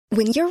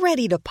When you're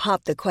ready to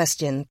pop the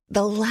question,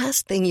 the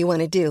last thing you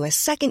want to do is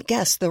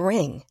second-guess the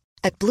ring.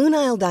 At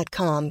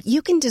BlueNile.com,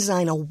 you can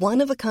design a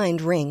one-of-a-kind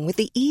ring with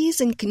the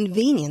ease and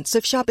convenience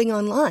of shopping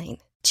online.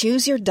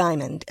 Choose your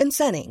diamond and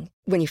setting.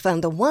 When you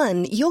find the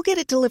one, you'll get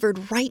it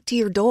delivered right to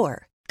your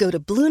door. Go to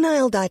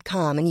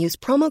BlueNile.com and use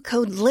promo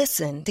code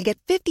LISTEN to get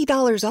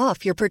 $50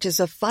 off your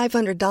purchase of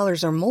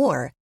 $500 or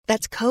more.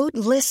 That's code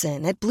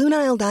LISTEN at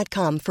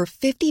BlueNile.com for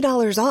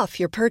 $50 off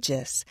your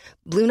purchase.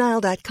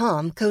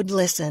 BlueNile.com, code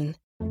LISTEN.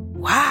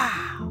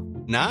 Wow.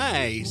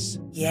 Nice.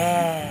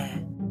 Yeah.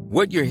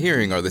 What you're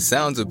hearing are the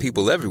sounds of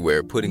people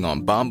everywhere putting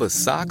on Bombas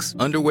socks,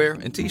 underwear,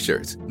 and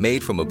T-shirts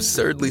made from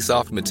absurdly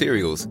soft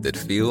materials that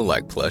feel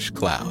like plush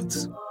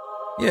clouds.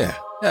 Yeah,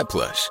 that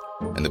plush.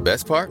 And the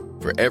best part?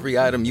 For every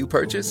item you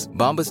purchase,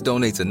 Bombas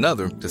donates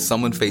another to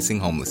someone facing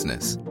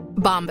homelessness.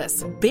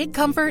 Bombas. Big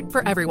comfort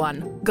for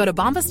everyone. Go to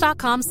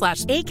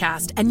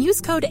bombas.com/ACAST and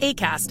use code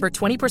ACAST for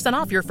 20%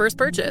 off your first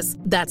purchase.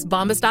 That's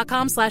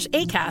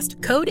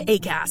bombas.com/ACAST. Code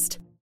ACAST.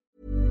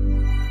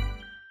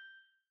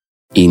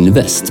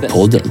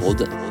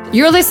 Investpodden.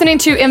 You're listening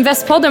to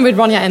Investpodden with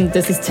Ronja, and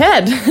this is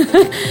Ted.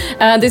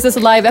 This is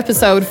a live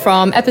episode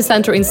from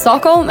Epicenter in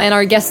Stockholm, and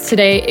our guest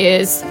today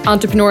is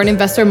entrepreneur and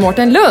investor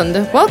Mårten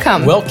Lund.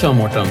 Welcome. Welcome,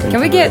 Mårten. Can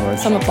we get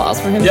some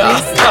applause for him,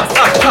 please?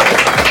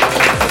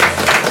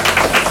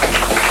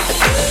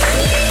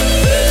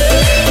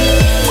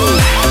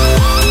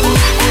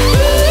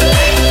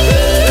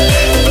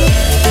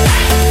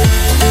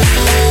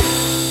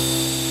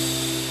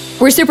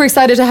 We're super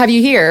excited to have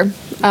you here.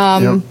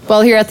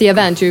 Well, here at the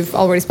event, you've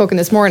already spoken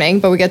this morning,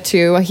 but we get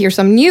to hear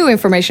some new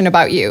information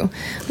about you.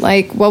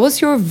 Like, what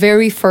was your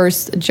very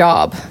first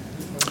job?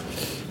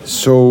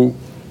 So,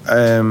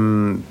 I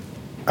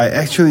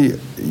actually,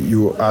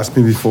 you asked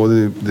me before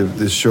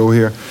the show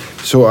here.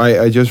 So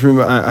I just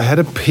remember, I had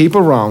a paper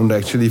round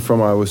actually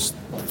from I was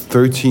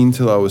 13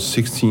 till I was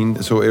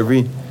 16. So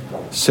every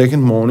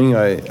second morning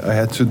I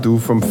had to do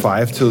from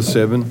 5 till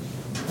 7.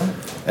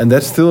 And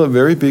that's still a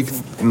very big,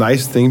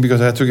 nice thing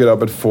because I had to get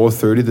up at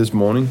 4:30 this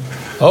morning.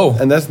 Oh.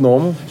 And that's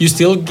normal. You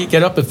still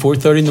get up at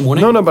 4:30 in the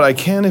morning? No, but I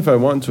can if I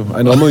want to.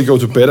 I normally go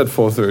to bed at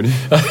 4:30.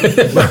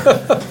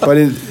 but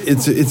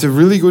it's a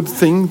really good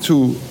thing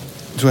to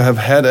have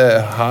had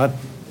a hard,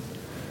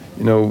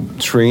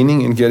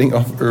 training in getting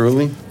up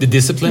early. The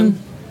discipline?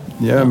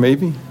 Yeah,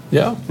 maybe.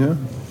 Yeah.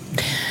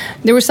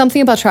 There was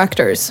something about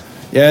tractors.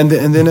 Yeah,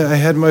 and then I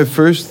had my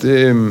first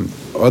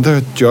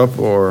other job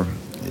or...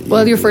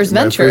 Well, your first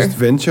venture. My first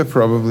venture,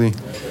 probably,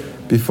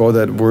 before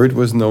that word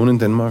was known in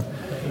Denmark.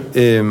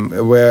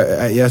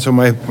 So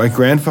my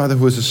grandfather,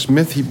 who was a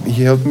smith,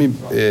 he helped me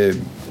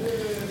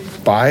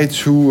buy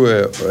two,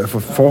 for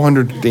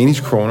 400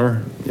 Danish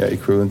kroner,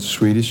 equivalent to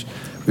Swedish,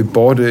 we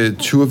bought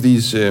two of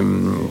these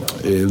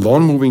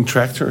lawn-moving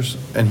tractors,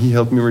 and he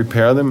helped me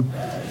repair them.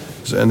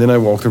 And then I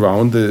walked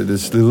around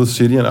this little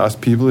city and asked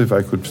people if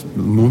I could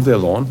move their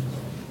lawn.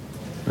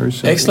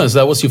 Excellent. So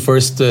that was your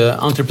first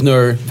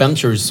entrepreneur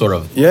venture, sort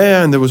of.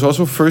 Yeah, and there was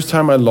also first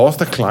time I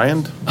lost a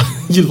client.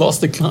 You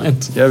lost a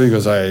client? Yeah,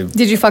 because I...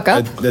 Did you fuck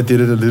up? I did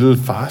it a little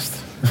fast.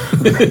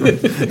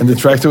 And the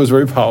tractor was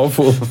very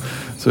powerful.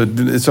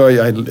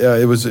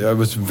 I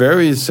was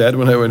very sad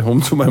when I went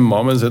home to my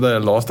mom and said I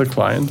lost a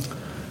client.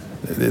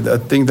 I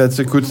think that's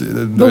a good...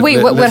 But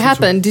wait, what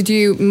happened? Did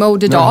you mow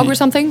the dog or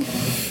something?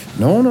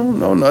 No,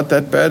 not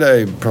that bad.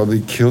 I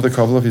probably killed a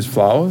couple of his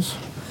flowers.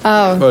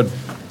 Oh.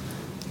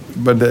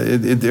 But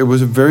it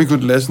was a very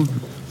good lesson,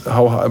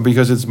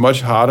 because it's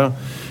much harder.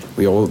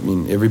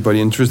 Everybody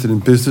interested in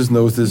business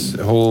knows this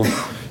whole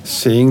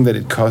saying that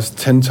it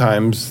costs 10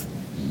 times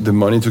the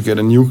money to get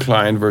a new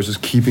client versus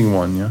keeping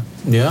one.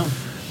 Yeah.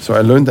 So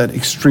I learned that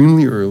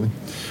extremely early.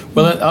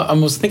 Well, I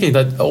was thinking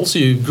that also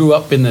you grew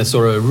up in a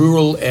sort of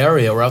rural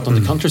area or out on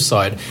the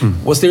countryside.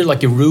 Was there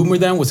like a rumor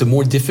then? Was it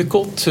more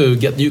difficult to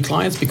get new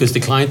clients because the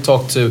client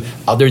talked to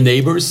other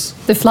neighbors?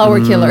 The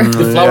flower killer.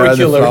 The flower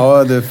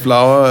killer. The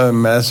flower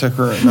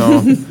massacre.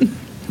 No,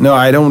 no,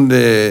 I don't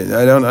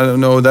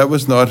know. That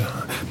was not.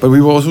 But we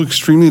were also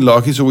extremely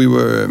lucky. So we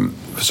were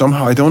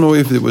somehow. I don't know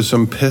if it was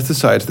some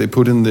pesticides they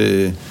put in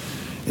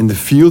the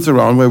fields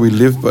around where we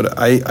lived. But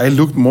I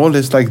looked more or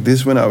less like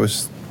this when I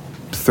was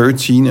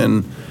 13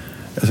 and.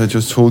 As I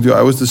just told you,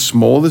 I was the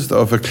smallest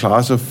of a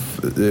class of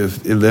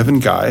 11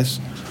 guys,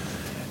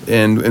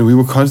 and we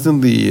were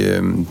constantly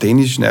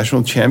Danish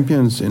national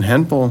champions in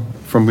handball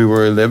from we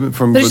were 11.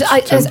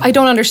 I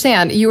don't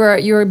understand.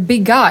 You're a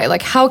big guy.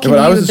 Like, how can you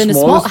have been a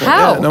small?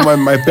 How? Yeah, no,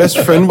 my best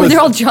friend was. They're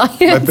all giants.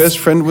 My best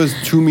friend was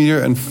 2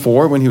 meters and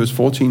 4 when he was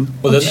 14.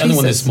 Well, then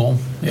anyone is small.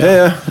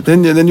 Yeah.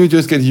 Then you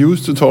just get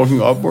used to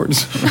talking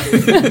upwards.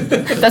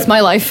 That's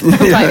my life.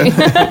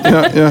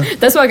 Yeah.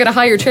 That's why I got a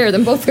higher chair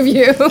than both of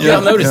you. Yeah,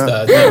 I noticed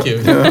that. Thank you.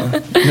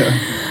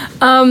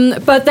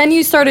 But then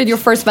you started your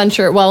first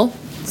venture. Well,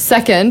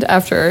 second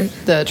after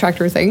the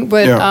tractor thing,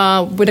 but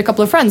with a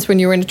couple of friends when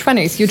you were in the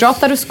 20s. You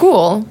dropped out of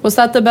school. Was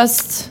that the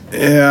best?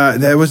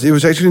 Yeah, it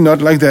was actually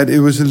not like that. It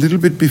was a little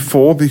bit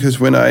before, because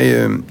when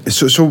I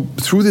so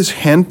through this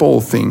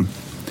handball thing,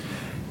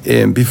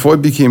 before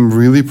it became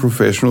really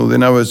professional,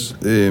 then I was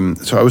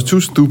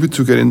too stupid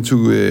to get into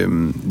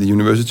the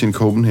university in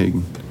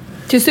Copenhagen.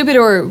 Too stupid,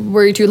 or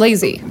were you too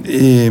lazy?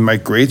 My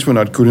grades were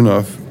not good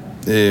enough,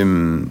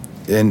 and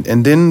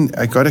then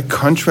I got a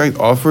contract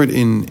offered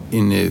in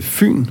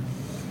Fyn,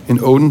 in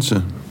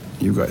Odense.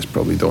 You guys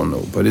probably don't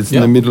know, but it's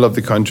in the middle of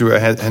the country where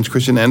Hans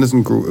Christian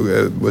Andersen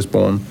was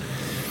born.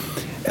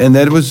 And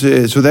that was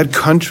so that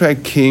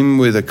contract came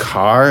with a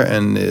car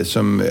and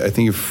some, I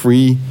think,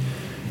 free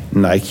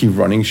Nike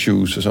running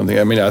shoes or something.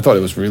 I mean, I thought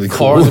it was really cool.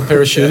 Car and a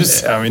pair of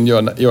shoes. I mean,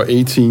 you're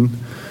 18.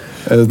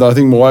 There's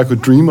nothing more I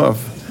could dream of.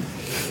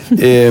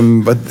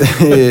 And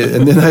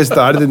then I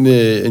started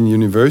in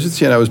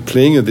university, and I was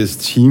playing at this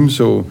team,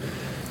 so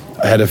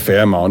I had a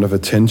fair amount of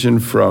attention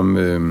from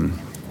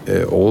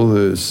all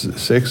the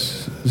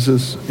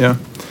sexes,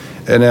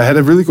 and I had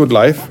a really good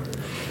life.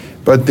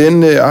 But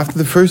then after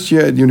the first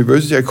year at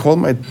university, I called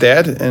my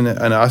dad and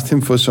asked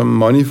him for some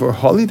money for a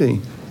holiday.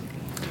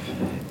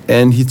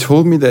 And he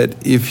told me that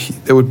if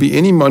there would be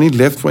any money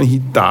left when he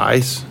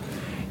dies,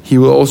 he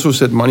will also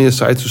set money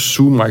aside to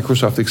sue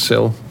Microsoft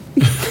Excel.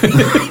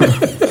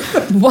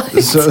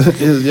 What?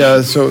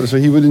 So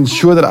he would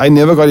ensure that I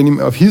never got any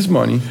of his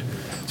money,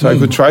 so I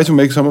could try to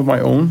make some of my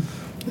own.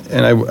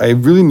 And I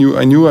really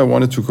knew I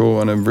wanted to go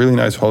on a really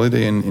nice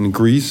holiday in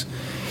Greece.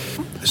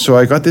 So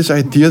I got this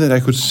idea that I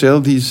could sell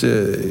these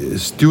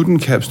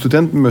student caps,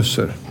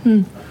 studentmössor.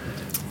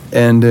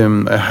 And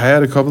I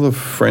hired a couple of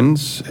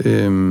friends.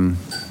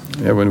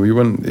 When we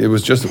went, it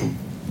was just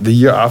the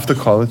year after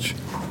college,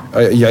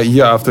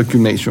 year after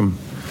gymnasium.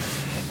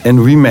 And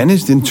we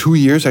managed in 2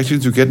 years actually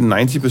to get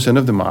 90%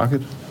 of the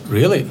market.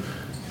 Really?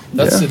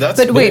 That's But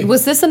big. wait,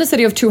 was this in a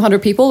city of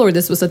 200 people, or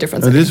this was a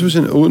different city? This was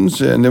in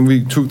Odense, and then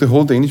we took the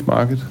whole Danish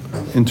market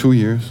in 2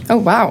 years. Oh,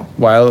 wow.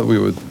 While we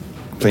were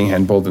playing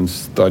handball and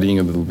studying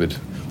a little bit.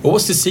 What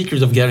was the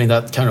secret of getting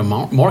that kind of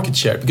market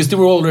share? Because there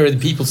were already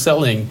people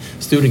selling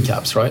student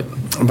caps, right?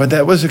 But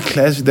that was a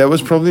classic. That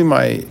was probably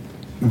my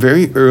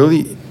very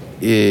early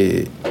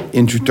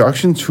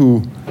introduction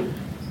to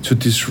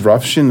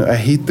disruption. I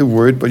hate the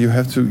word, but you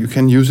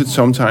can use it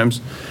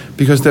sometimes,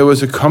 because there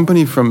was a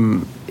company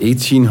from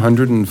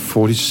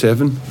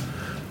 1847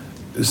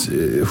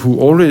 who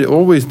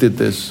always did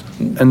this,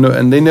 and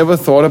they never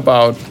thought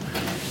about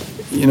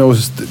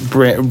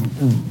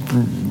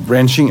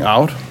branching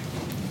out.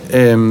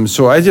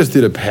 So I just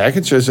did a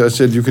package. As I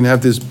said, you can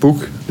have this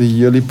book, the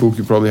yearly book.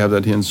 You probably have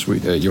that here in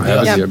Sweden. You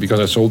have it here because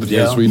I sold it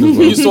here in Sweden as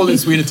well. You sold it in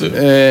Sweden too.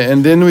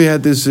 And then we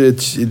had this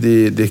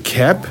the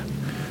cap,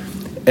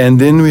 and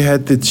then we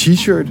had the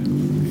T-shirt.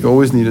 You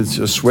always needed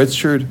a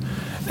sweatshirt.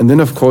 And then,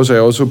 of course, I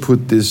also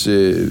put this...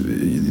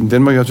 in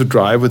Denmark, you have to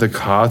drive with a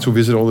car to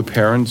visit all the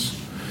parents.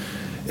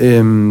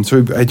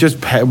 So I just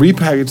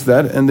repackaged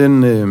that, and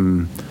then...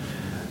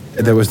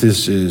 there was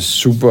this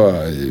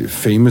super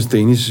famous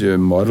Danish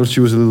model. She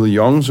was a little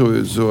young,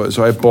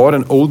 so I bought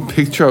an old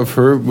picture of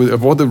her. I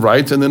bought the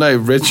rights, and then I I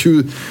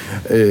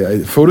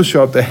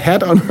photoshopped a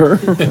hat on her,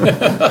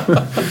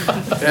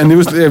 and it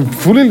was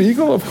fully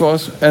legal, of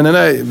course. And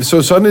then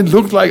so suddenly it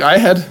looked like I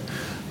had.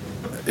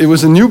 It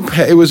was a new.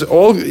 It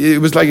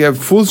was like a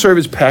full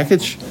service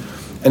package,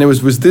 and it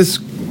was this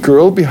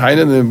girl behind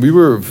it, and we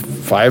were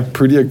 5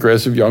 pretty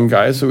aggressive young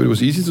guys, so it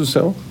was easy to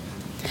sell.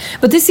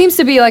 But this seems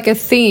to be like a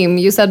theme.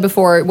 You said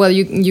before, well,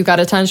 you got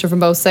attention from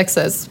both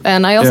sexes.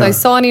 And I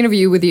saw an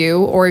interview with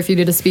you, or if you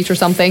did a speech or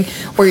something,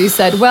 where you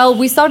said, well,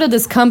 we started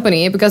this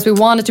company because we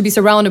wanted to be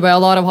surrounded by a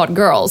lot of hot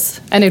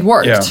girls, and it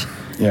worked.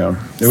 Yeah.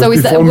 It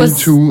was before Me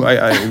Too.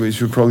 We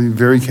should probably be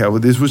very careful.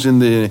 This was in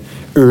the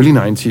early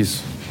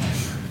 90s,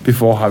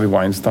 before Harvey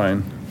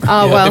Weinstein.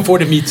 Before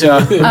the Me Too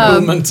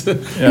movement.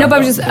 No,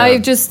 but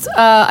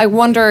I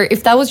wonder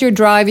if that was your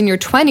drive in your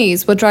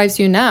 20s, what drives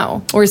you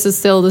now? Or is it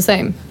still the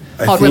same?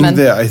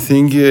 I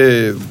think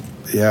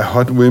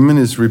hot women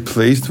is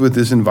replaced with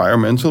this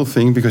environmental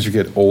thing, because you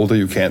get older,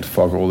 you can't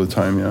fuck all the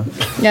time,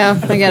 Yeah,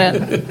 I get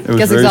it. It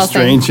was very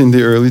strange in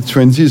the early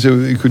 20s, so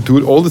you could do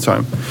it all the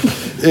time.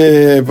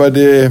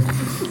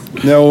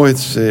 No,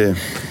 it's,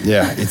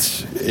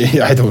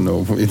 I don't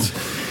know.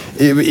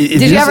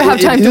 Did you ever have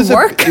time to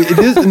work?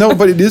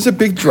 But it is a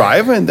big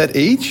driver in that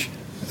age.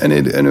 And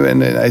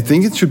I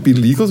think it should be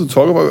legal to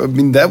talk about. I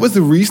mean, that was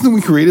the reason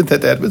we created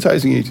that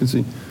advertising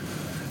agency.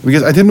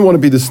 Because I didn't want to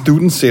be the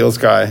student sales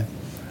guy.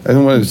 I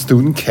didn't want to be the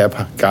student cap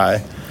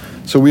guy.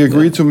 So we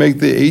agreed to make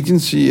the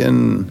agency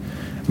and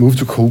move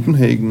to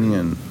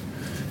Copenhagen.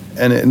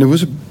 And it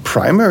was a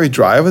primary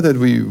driver that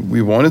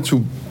we wanted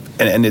to...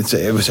 And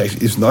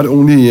it's not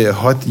only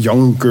hot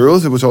young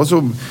girls, it was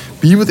also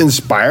be with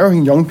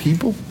inspiring young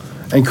people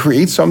and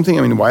create something.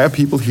 I mean, why are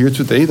people here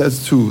today?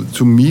 That's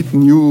to meet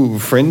new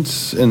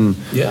friends and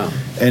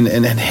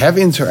have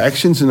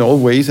interactions in all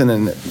ways.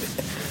 And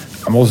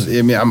I'm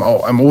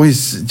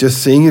always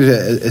just saying it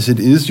as it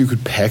is. You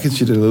could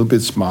package it a little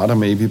bit smarter,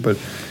 maybe, but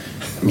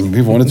I mean,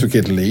 we wanted to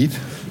get laid.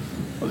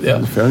 Yeah,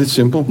 it's fairly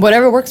simple.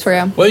 Whatever works for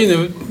you.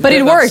 Well, but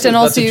it worked, and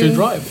also you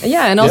drive.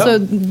 Yeah, and also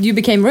you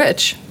became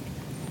rich.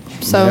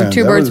 So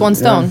two birds, one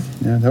stone.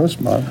 Yeah, that was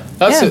smart.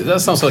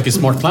 That sounds like a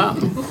smart plan.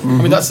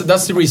 I mean,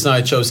 that's the reason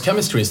I chose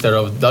chemistry instead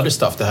of the other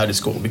stuff they had in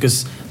school,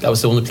 because that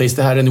was the only place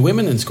they had any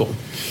women in school,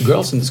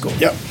 girls in the school.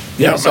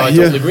 Yeah. So I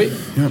totally agree.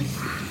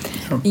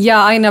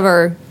 Yeah, I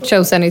never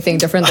chose anything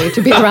differently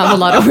to be around a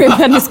lot of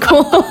women in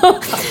school.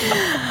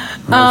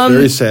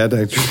 Very sad,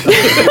 actually.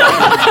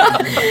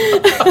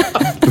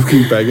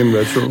 Looking back in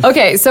retro.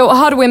 Okay, so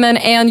hot women,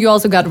 and you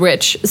also got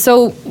rich.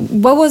 So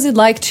what was it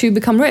like to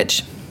become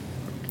rich?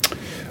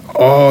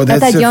 Oh,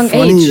 that's at that young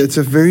age? That's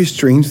a very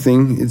strange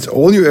thing. It's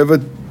all you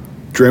ever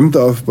dreamt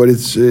of, but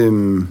it's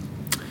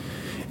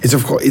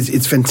of course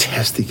it's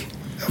fantastic.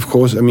 Of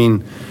course, I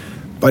mean,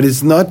 but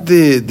it's not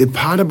the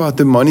part about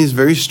the money is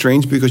very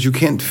strange because you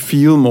can't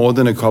feel more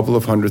than a couple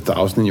of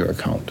 100,000 in your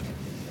account.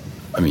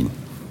 I mean,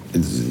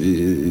 it's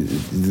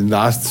the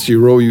last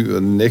zero, the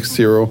next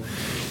zero,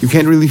 you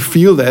can't really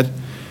feel that.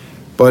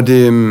 But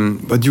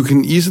you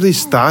can easily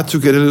start to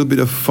get a little bit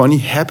of funny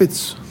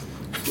habits.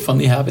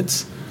 Funny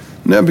habits?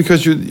 No,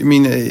 because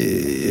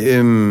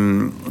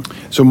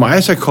so my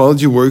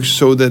psychology works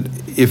so that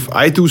if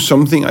I do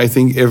something, I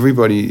think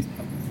everybody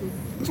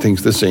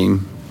thinks the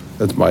same.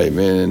 That's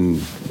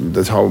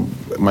how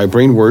my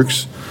brain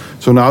works.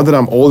 So now that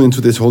I'm all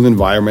into this whole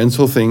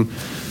environmental thing,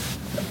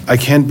 I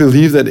can't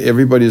believe that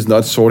everybody is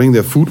not sorting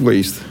their food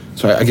waste.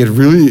 So I get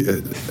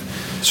really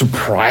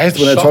surprised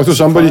when I talk to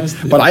somebody.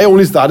 But I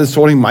only started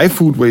sorting my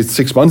food waste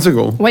 6 months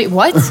ago. Wait,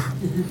 what?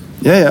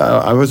 Yeah,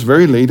 I was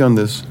very late on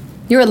this.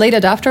 You're a late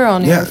adapter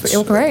on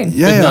your brain.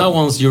 Yeah, but now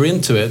once you're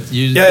into it,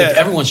 you think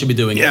everyone should be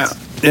doing it.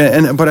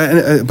 Yeah,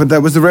 but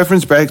that was the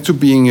reference back to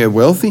being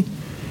wealthy.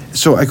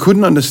 So I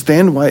couldn't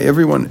understand why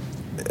everyone.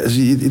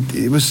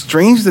 It was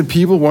strange that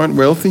people weren't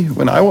wealthy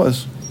when I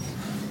was.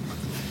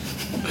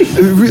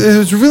 It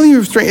was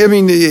really strange. I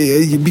mean,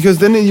 because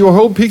then your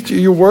whole picture,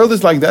 your world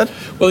is like that.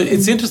 Well,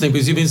 it's interesting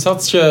because you've been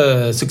such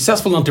a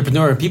successful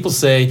entrepreneur. People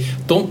say,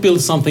 don't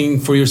build something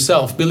for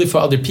yourself, build it for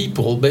other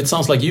people. But it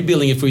sounds like you're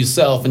building it for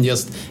yourself and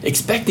just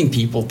expecting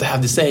people to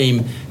have the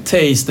same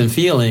taste and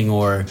feeling,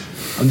 or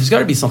there's got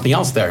to be something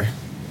else there.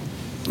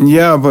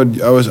 Yeah,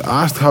 but I was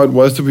asked how it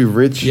was to be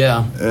rich.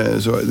 Yeah.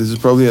 So this is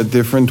probably a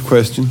different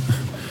question.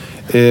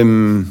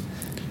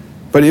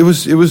 But it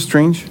was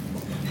strange.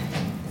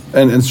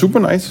 And super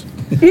nice.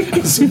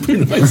 Super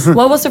nice.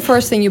 What was the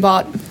first thing you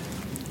bought?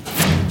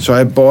 So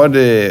I bought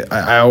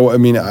I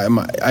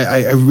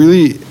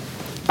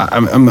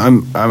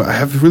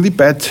have really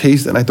bad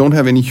taste and I don't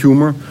have any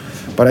humor,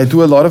 but I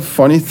do a lot of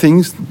funny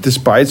things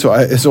despite. So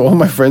all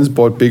my friends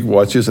bought big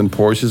watches and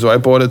Porsches. So I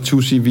bought a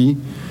 2CV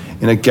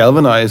in a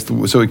galvanized,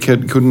 so it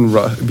couldn't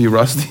be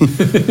rusty.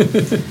 So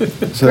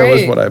Great. That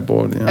was what I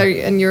bought. Yeah.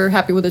 And you're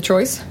happy with the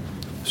choice?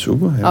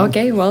 Super. Yeah.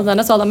 Okay, well then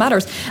that's all that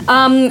matters.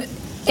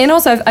 And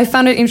also, I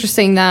found it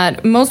interesting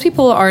that most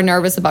people are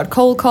nervous about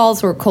cold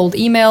calls or cold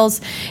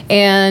emails,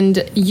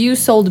 and you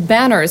sold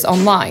banners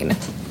online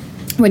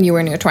when you were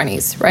in your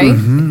 20s, right?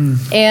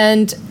 Mm-hmm.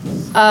 And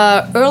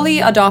early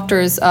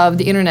adopters of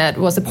the internet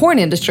was the porn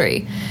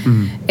industry.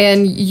 Mm-hmm.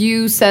 And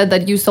you said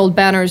that you sold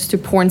banners to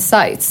porn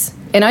sites.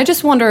 And I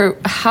just wonder,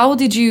 how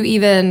did you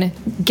even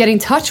get in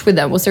touch with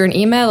them? Was there an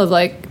email of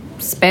like,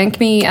 spank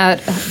me at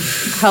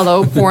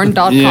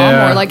helloporn.com?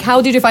 Yeah. Or like,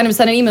 how did you find them?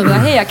 Send an email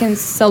like, hey, I can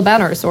sell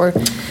banners, or...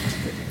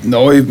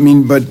 No, I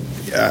mean, but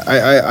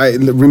I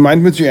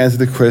remind me to answer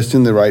the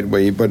question the right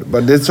way, but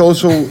that's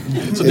also...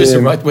 So there's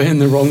a right way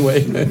and the wrong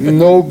way.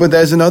 No, but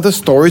there's another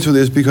story to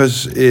this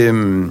because...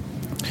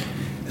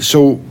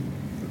 so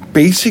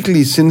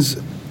basically since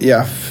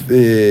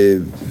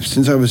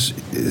I was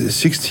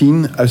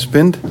 16, I've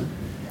spent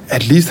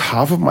at least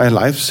half of my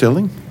life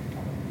selling.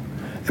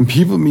 And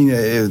people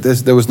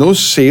there was no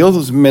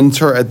sales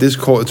mentor at this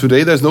call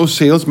today. There's no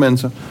sales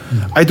mentor.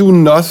 Mm. I do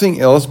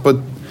nothing else but,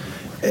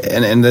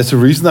 and that's the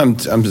reason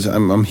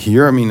I'm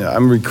here. I mean,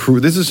 I'm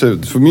recruit.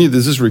 For me,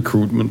 this is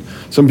recruitment.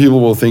 Some people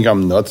will think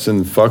I'm nuts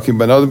and fucking,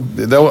 but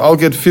I'll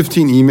get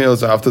 15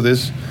 emails after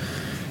this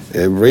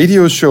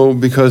radio show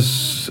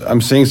because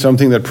I'm saying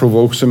something that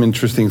provokes some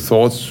interesting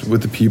thoughts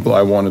with the people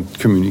I want to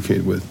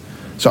communicate with.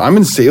 So I'm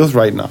in sales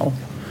right now.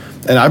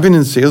 And I've been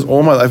in sales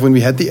all my life. When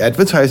we had the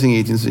advertising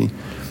agency,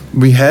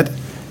 we had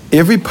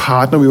every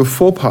partner, we were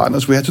 4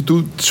 partners, we had to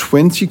do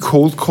 20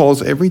 cold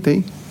calls every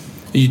day.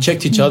 You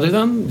checked each other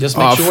then? Just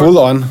make sure? Full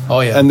on.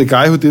 Oh, yeah. And the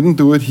guy who didn't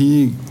do it,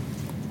 he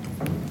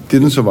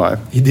didn't survive.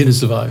 He didn't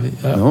survive,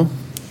 yeah. No.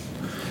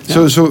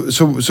 Yeah.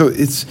 So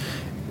it's...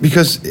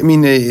 Because, I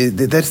mean,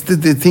 that's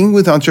the thing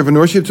with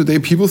entrepreneurship today.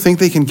 People think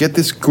they can get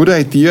this good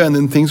idea and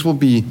then things will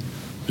be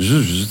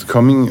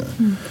coming.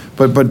 Mm.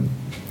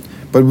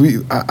 But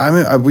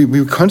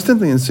we're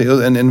constantly in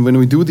sales, and when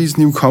we do these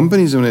new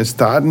companies, when I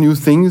start new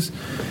things,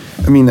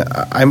 I mean,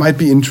 I might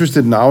be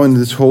interested now in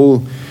this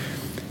whole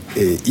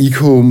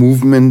eco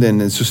movement and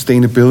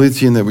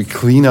sustainability, and that we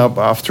clean up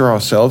after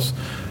ourselves.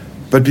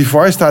 But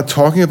before I start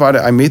talking about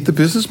it, I made the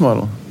business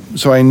model.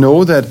 So I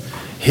know that,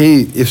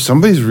 hey, if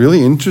somebody's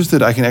really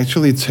interested, I can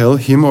actually tell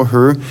him or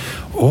her,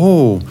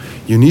 oh,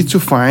 you need to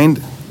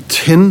find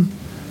 10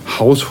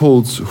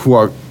 households who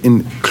are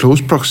in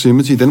close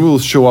proximity, then we will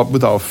show up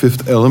with our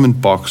Fifth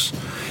Element box.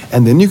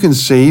 And then you can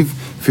save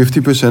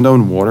 50%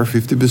 on water,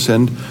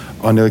 50%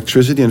 on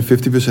electricity, and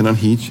 50%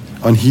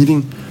 on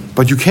heating.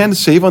 But you can't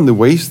save on the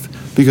waste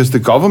because the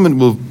government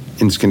will,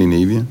 in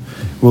Scandinavia,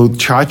 will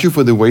charge you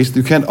for the waste.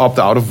 You can't opt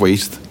out of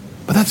waste.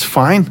 But that's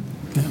fine.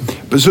 Yeah.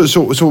 But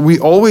so we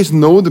always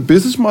know the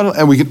business model,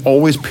 and we can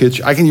always pitch.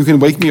 You can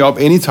wake me up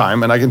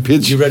anytime, and I can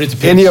pitch, You're ready to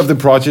pitch any of the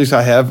projects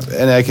I have,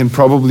 and I can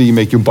probably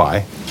make you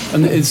buy.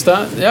 And is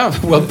that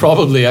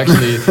probably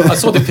actually. I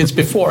saw the pitch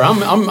before.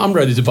 I'm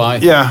ready to buy.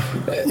 Yeah.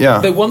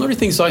 But one of the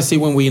things I see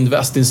when we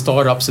invest in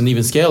startups and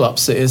even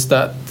scale-ups is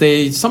that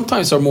they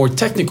sometimes are more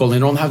technical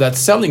and don't have that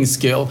selling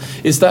skill.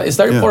 Is that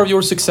a part of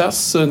your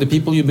success? The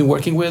people you've been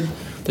working with,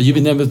 that you've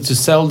been able to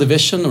sell the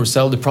vision or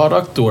sell the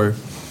product, or?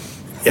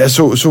 Yeah,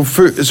 so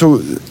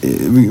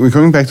we're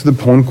going back to the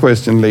porn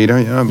question later.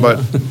 Yeah, but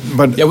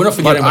we're not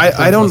forgetting about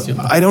the porn question.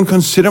 I don't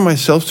consider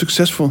myself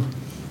successful.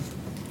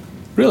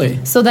 Really?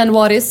 So then,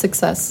 what is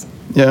success?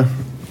 Yeah,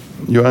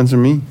 you answer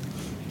me.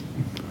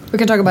 We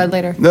can talk about it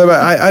later. No, but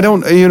I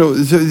don't.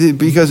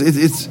 Because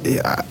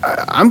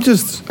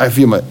I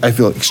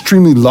feel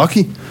extremely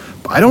lucky.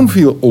 But I don't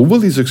feel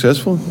overly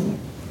successful.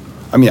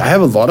 I mean, I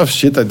have a lot of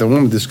shit I don't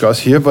want to discuss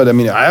here. But I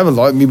mean,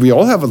 we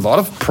all have a lot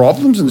of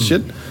problems and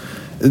shit.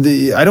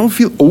 I don't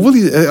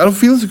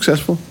feel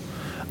successful.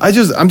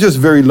 I'm just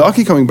very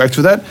lucky, coming back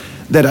to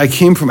that I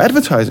came from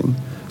advertising.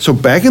 So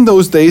back in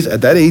those days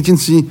at that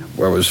agency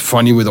where it was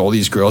funny with all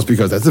these girls,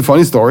 because that's a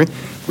funny story,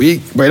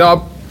 we went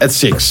up at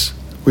 6.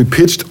 We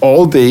pitched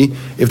all day.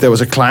 If there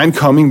was a client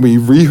coming, we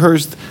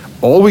rehearsed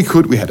all we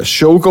could. We had a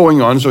show going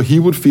on, so he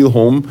would feel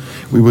home.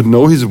 We would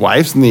know his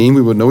wife's name.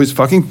 We would know his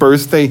fucking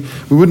birthday.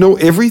 We would know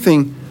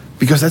everything,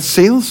 because that's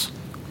sales.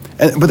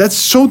 But that's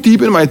so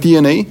deep in my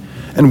DNA.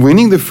 And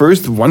winning the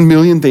first 1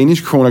 million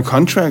Danish kroner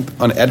contract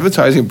on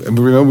advertising,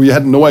 remember, we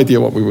had no idea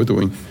what we were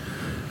doing.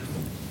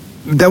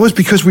 That was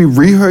because we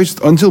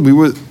rehearsed until we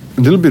were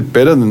a little bit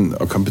better than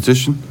our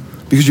competition.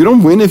 Because you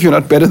don't win if you're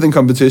not better than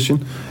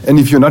competition, and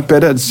if you're not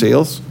better at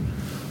sales,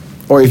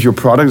 or if your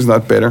product is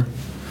not better.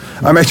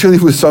 I'm actually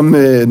with some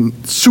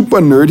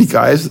super nerdy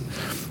guys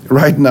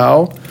right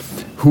now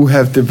who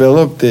have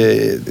developed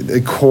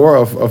the core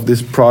of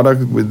this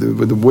product with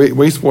the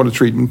wastewater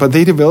treatment, but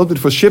they developed it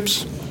for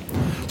ships.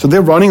 So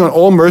they're running on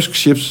all Maersk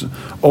ships,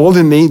 all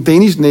the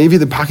Danish Navy,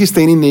 the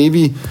Pakistani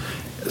Navy,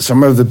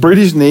 some of the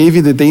British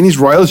Navy, the Danish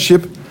Royal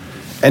Ship,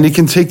 and it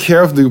can take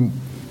care of the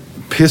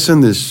piss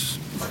and the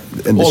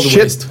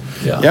shit, waste.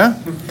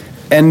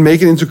 And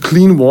make it into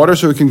clean water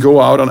so it can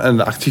go out on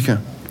Antarctica.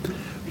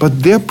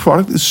 But their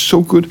product is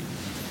so good.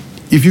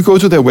 If you go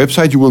to their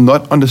website, you will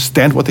not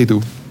understand what they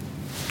do.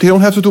 They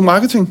don't have to do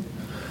marketing.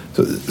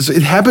 So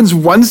it happens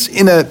once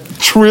in a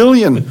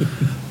trillion.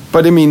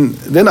 But I mean,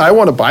 then I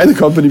want to buy the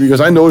company, because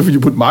I know if you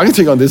put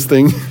marketing on this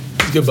thing,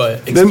 you can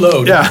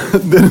explode.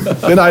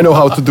 Then I know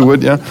how to do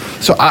it. Yeah.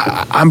 So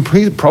I'm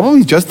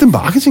probably just the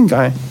marketing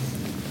guy.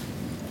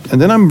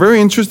 And then I'm very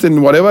interested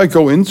in whatever I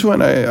go into,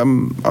 and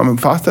I'm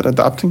fast at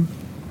adapting.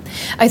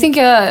 I think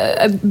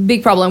a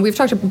big problem, we've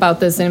talked about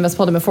this in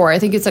Investpodden before, I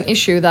think it's an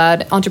issue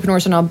that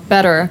entrepreneurs are not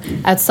better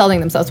at selling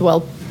themselves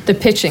well, the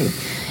pitching.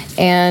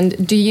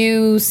 And do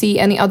you see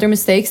any other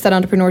mistakes that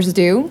entrepreneurs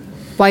do?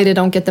 Why they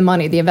don't get the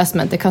money, the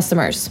investment, the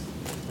customers?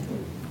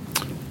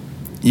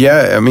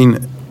 Yeah, I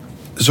mean,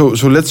 so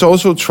let's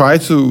also try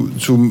to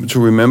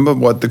remember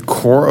what the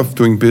core of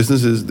doing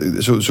business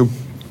is. So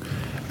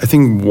I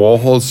think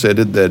Warhol said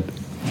it,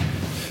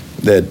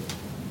 that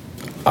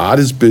art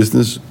is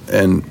business,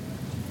 and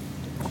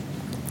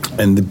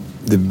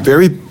the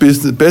very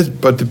best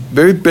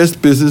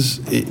business,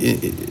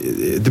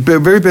 the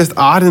very best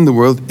art in the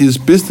world is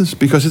business,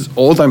 because it's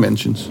all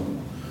dimensions.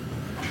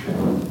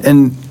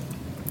 And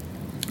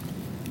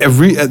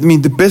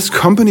the best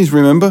companies,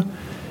 remember,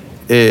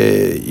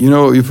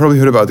 you've probably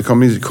heard about the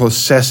company called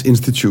SAS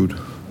Institute.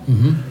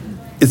 Mm-hmm.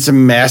 It's a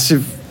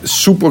massive,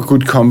 super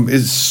good company.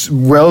 It's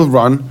well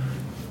run.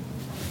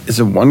 It's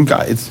one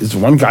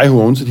guy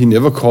who owns it. He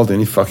never called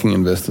any fucking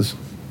investors.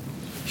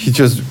 He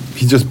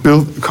just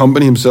built a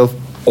company himself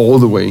all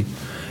the way.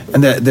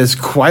 And there's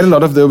quite a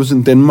lot of those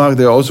in Denmark.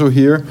 They're also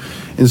here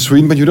in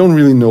Sweden, but you don't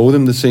really know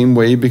them the same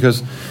way,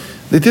 because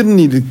they didn't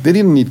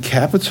need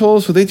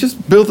capital, so they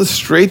just built a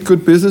straight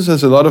good business.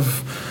 There's a lot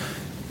of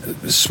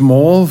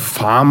small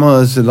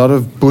farmers, a lot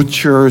of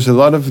butchers, a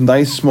lot of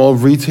nice small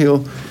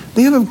retail.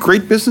 They have a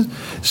great business.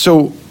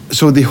 So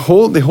the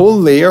whole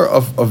layer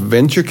of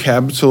venture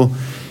capital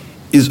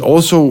is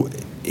also,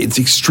 it's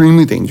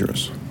extremely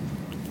dangerous.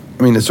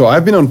 I mean, so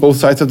I've been on both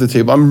sides of the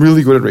table. I'm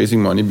really good at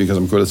raising money because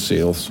I'm good at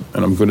sales,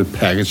 and I'm good at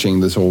packaging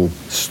this whole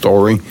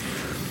story.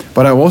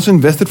 But I've also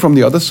invested from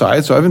the other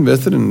side, so I've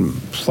invested in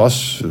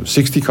plus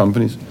 60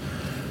 companies.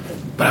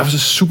 But I was a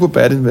super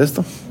bad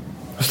investor.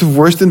 I was the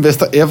worst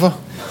investor ever.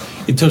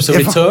 In terms of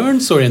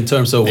returns, or in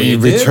terms of what you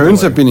did?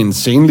 Returns have been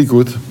insanely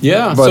good.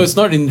 Yeah, so it's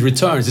not in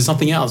returns, it's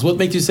something else. What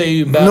makes you say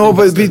you're bad? No,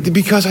 but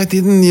because I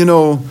didn't,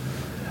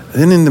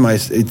 Then in my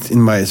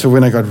so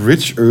when I got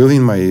rich early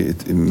in my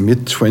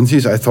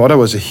mid-20s, I thought I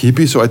was a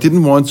hippie, so I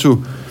didn't want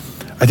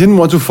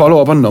to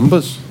follow up on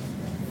numbers.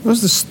 It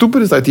was the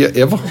stupidest idea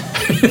ever.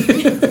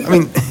 I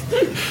mean,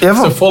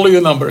 ever. So follow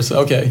your numbers,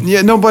 okay.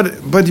 Yeah, no, but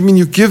I mean,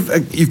 you give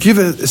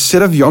a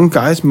set of young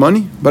guys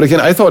money. But again,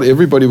 I thought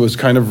everybody was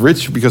kind of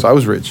rich because I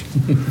was rich.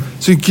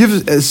 So you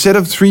give a set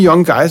of 3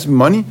 young guys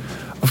money.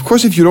 Of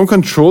course, if you don't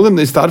control them,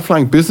 they start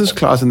flying business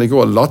class and they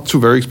go a lot to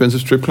very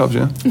expensive strip clubs.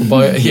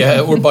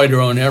 Yeah, or buy their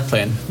own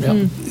airplane.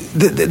 Yeah.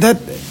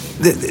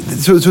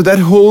 So that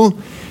whole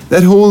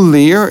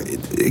layer.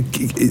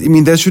 I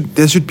mean, there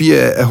should be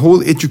a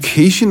whole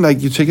education.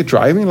 Like you take a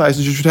driving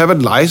license, you should have a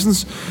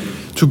license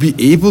to be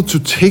able to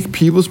take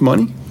people's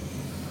money,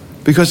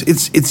 because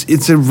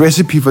it's a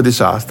recipe for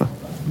disaster.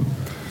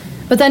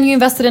 But then you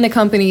invested in a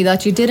company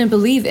that you didn't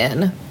believe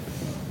in,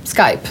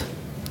 Skype.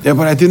 Yeah,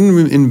 but I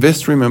didn't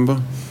invest, remember?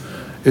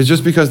 It's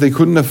just because they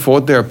couldn't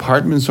afford their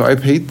apartment, so I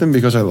paid them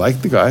because I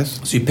liked the guys.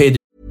 So you paid.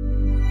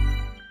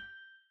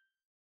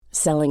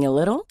 Selling a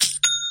little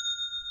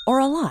or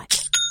a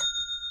lot?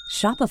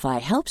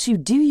 Shopify helps you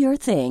do your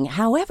thing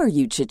however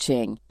you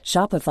cha-ching.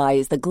 Shopify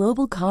is the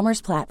global commerce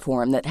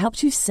platform that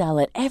helps you sell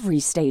at every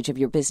stage of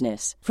your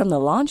business. From the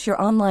launch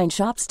your online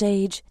shop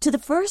stage to the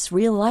first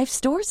real-life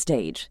store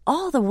stage,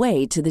 all the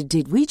way to the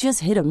did we just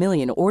hit a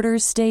million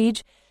orders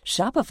stage.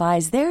 Shopify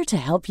is there to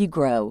help you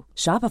grow.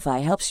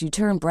 Shopify helps you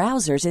turn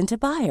browsers into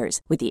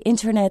buyers with the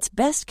internet's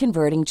best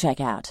converting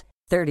checkout.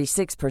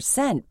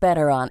 36%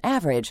 better on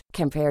average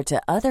compared to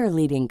other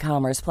leading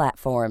commerce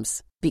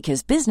platforms.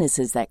 Because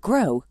businesses that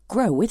grow,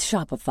 grow with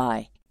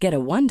Shopify. Get a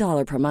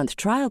 $1 per month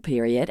trial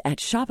period at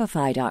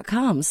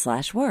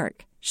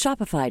shopify.com/work.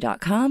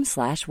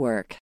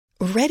 Shopify.com/work.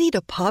 Ready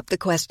to pop the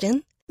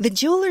question? The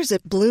jewelers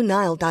at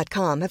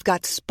BlueNile.com have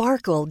got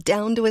sparkle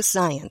down to a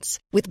science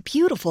with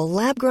beautiful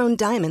lab-grown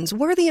diamonds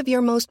worthy of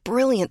your most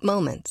brilliant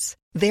moments.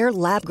 Their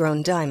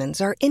lab-grown diamonds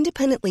are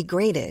independently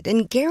graded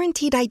and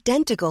guaranteed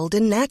identical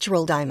to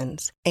natural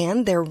diamonds,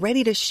 and they're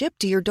ready to ship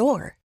to your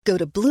door. Go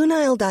to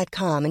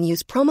BlueNile.com and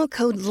use promo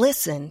code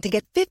LISTEN to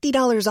get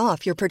 $50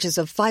 off your purchase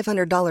of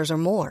 $500 or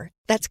more.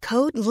 That's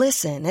code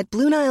LISTEN at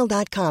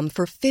BlueNile.com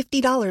for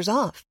 $50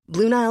 off.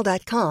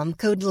 BlueNile.com,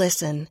 code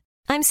LISTEN.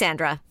 I'm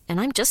Sandra,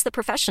 and I'm just the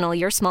professional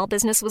your small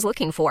business was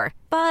looking for.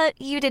 But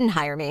you didn't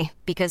hire me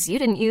because you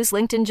didn't use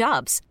LinkedIn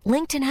Jobs.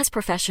 LinkedIn has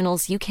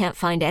professionals you can't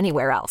find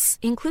anywhere else,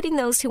 including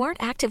those who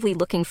aren't actively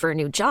looking for a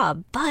new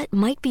job, but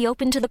might be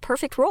open to the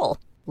perfect role,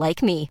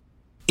 like me.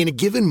 In a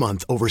given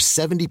month, over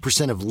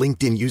 70% of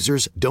LinkedIn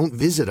users don't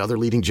visit other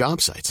leading job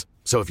sites.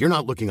 So if you're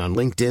not looking on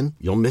LinkedIn,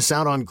 you'll miss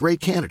out on great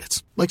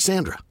candidates like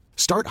Sandra.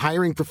 Start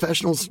hiring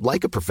professionals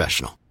like a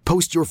professional.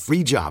 Post your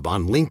free job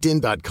on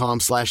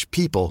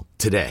linkedin.com/people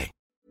today.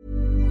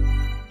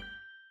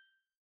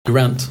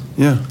 Rent.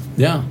 Yeah.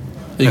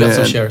 You got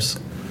some shares.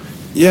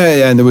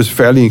 Yeah, and it was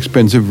fairly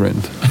expensive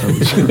rent.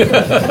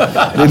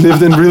 They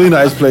lived in really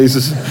nice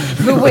places.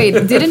 But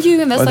wait, didn't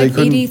you invest like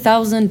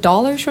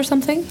 $80,000 or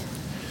something?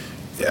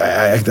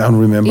 I don't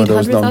remember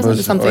those numbers.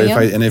 Or something,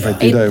 if I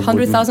did,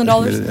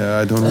 $800,000?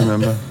 I don't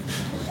remember.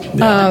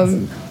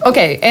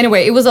 Okay,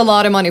 anyway, it was a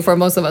lot of money for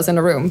most of us in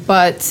the room,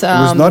 but... it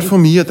was not for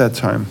me at that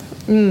time.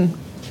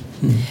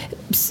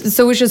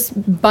 So it was just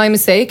by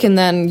mistake, and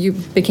then you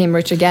became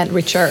richer.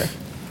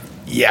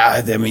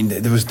 Yeah, I mean,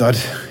 it was not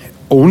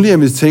only a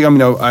mistake. I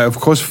mean, I of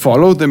course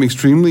followed them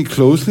extremely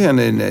closely, and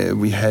then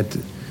we had,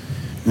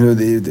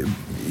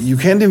 you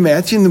can't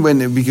imagine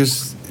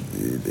because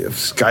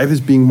Skype is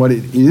being what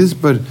it is,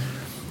 but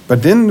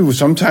then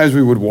sometimes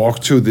we would walk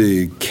to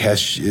the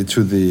cash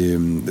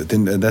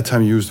then at that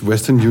time used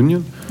Western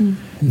Union,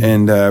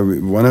 and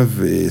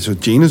so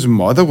Jane's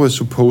mother was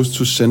supposed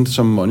to send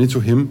some money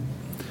to him,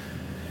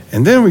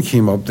 and then we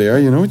came up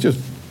there,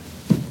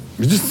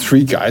 just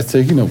 3 guys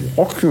taking a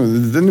walk.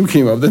 Then we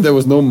came up, then there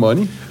was no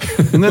money.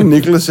 And then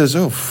Nicholas says,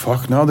 oh,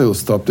 fuck, now they'll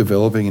stop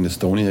developing in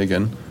Estonia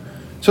again.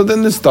 So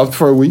then they stopped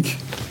for a week.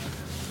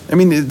 I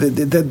mean,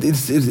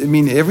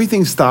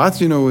 everything starts,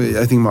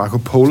 I think Marco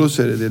Polo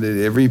said it, that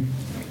every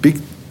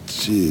big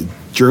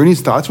journey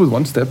starts with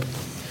one step.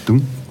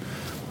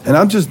 And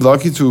I'm just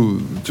lucky to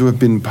have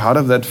been part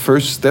of that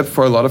first step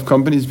for a lot of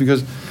companies,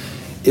 because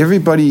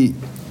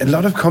a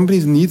lot of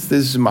companies need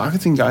this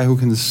marketing guy who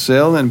can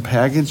sell and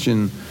package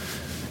and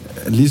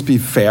at least be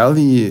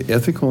fairly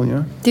ethical,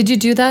 yeah. Did you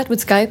do that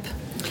with Skype?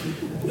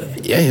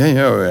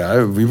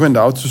 Yeah. We went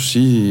out to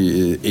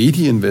see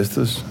 80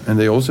 investors, and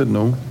they all said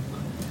no.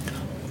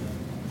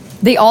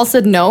 They all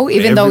said no,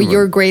 even though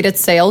you're great at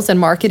sales and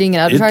marketing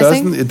and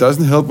advertising? It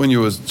doesn't help when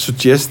you were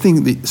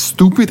suggesting the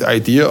stupid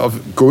idea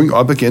of going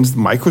up against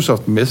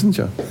Microsoft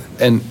Messenger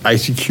and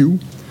ICQ,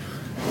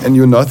 and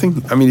you're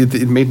nothing. I mean,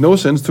 it made no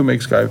sense to make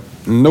Skype.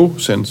 No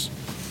sense.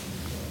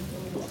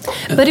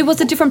 But it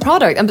was a different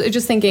product. I'm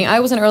just thinking, I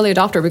was an early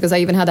adopter because I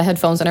even had the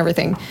headphones and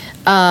everything.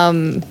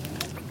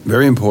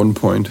 Very important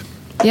point.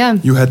 Yeah.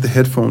 You had the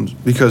headphones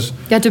because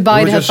you had to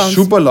buy the headphones.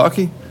 Super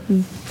lucky.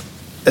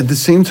 At the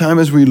same time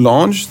as we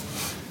launched,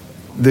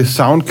 the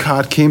sound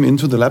card came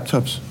into the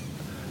laptops.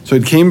 So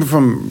it came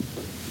from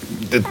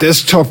the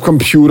desktop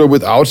computer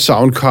without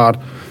sound card.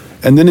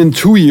 And then in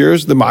 2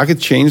 years, the market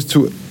changed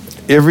to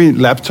every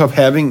laptop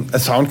having a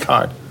sound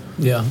card.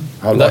 Yeah,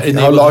 How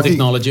that lucky,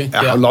 technology.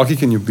 How lucky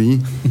can you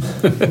be?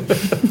 I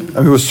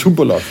mean, we were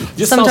super lucky.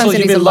 Just sounds like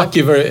you've been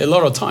lucky a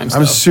lot of times.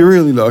 I'm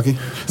serially lucky.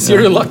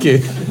 Serially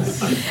lucky.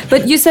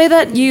 But you say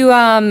that you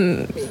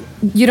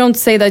don't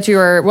say that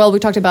you're, well, we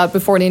talked about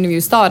before the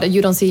interview started,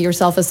 you don't see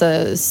yourself as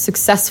a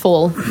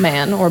successful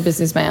man or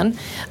businessman.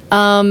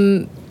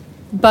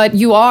 But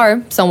you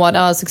are somewhat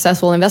a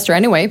successful investor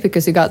anyway,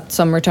 because you got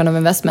some return of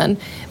investment.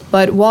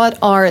 But what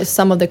are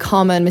some of the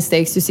common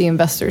mistakes you see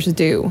investors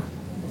do?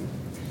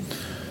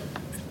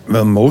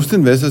 Well, most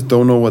investors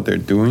don't know what they're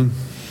doing,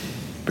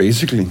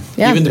 basically.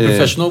 Yeah. Even the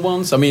professional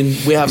ones. I mean,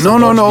 we have no,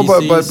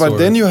 VCs, but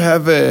then you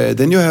have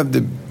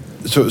the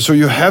so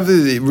you have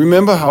the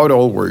remember how it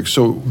all works.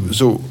 So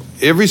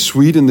every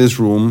suite in this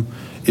room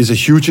is a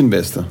huge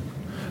investor,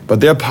 but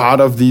they're part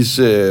of these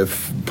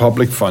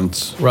public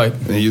funds. Right.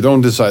 And you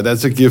don't decide.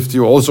 That's a gift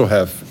you also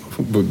have,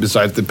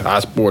 besides the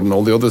passport and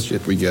all the other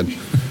shit we get.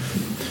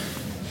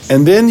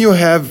 And then you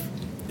have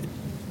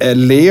a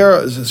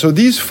layer. So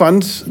these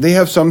funds, they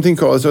have something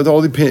called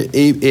all the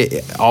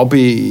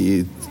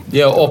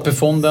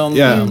AP-fonden.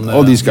 Yeah, and,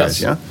 all these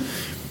guys. Yes. Yeah,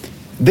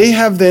 they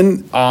have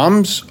then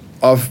arms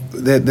of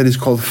that is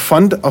called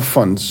fund of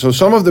funds. So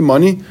some of the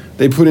money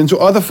they put into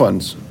other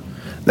funds.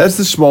 That's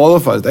the smaller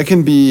funds. That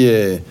can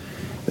be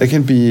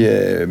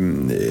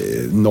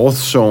North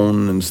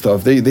Zone and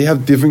stuff. They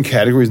have different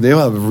categories. They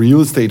have a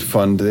real estate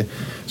fund.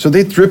 So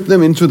they drip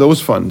them into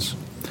those funds.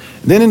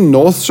 Then in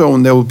North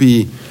Zone there will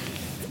be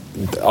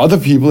other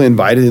people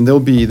invited, and they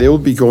will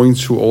be going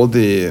to all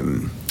the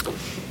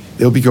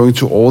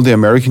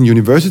American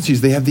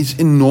universities. They have these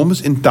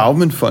enormous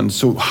endowment funds.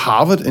 So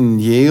Harvard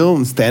and Yale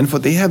and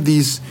Stanford, they have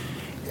these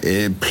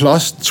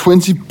plus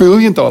 $20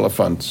 billion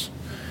funds.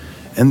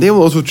 And they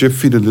will also drip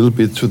feed a little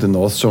bit to the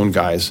North Zone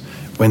guys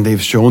when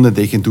they've shown that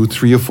they can do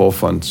 3 or 4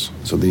 funds.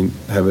 So they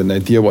have an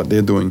idea what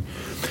they're doing.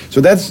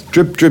 So that's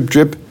drip, drip,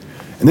 drip.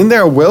 And then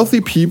there are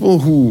wealthy people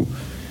who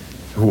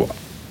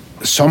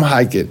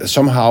somehow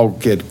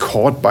get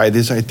caught by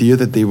this idea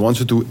that they want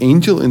to do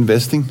angel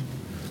investing,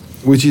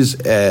 which is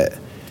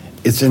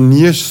it's a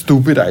near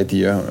stupid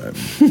idea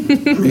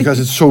because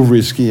it's so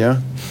risky,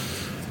 yeah.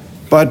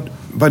 But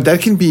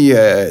that can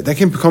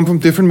come from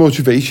different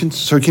motivations.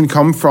 So it can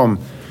come from,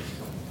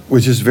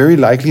 which is very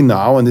likely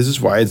now, and this is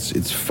why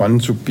it's fun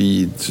to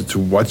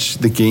watch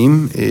the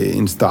game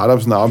in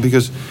startups now,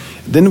 because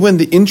then when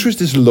the interest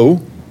is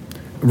low,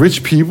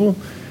 rich people.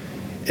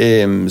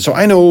 So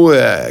I know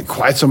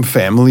quite some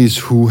families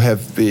who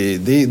have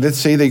let's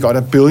say they got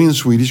 1 billion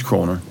Swedish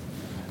kroner.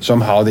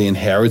 Somehow they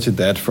inherited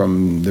that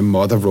from the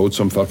mother wrote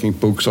some fucking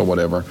books or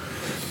whatever.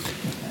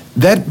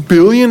 That 1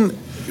 billion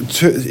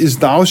is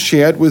now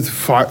shared with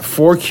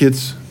 4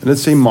 kids.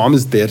 Let's say mom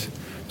is dead.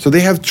 So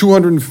they have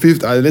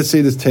 250, let's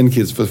say there's 10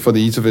 kids for the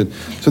each of it.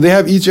 So they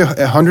have each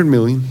 100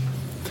 million.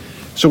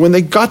 So when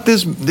they got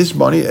this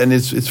money, and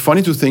it's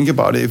funny to think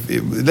about it,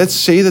 let's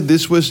say that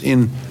this was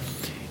in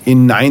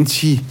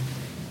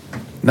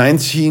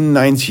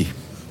 1990.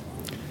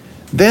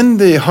 Then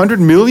the 100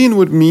 million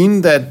would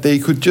mean that they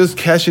could just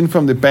cash in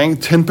from the bank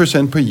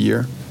 10% per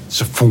year.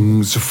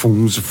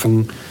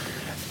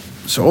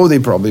 So they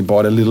probably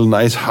bought a little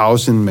nice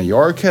house in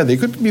Mallorca. They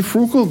could be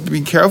frugal,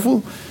 be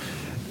careful.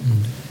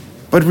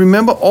 But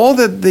remember all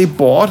that they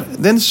bought,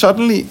 then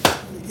suddenly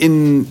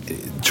in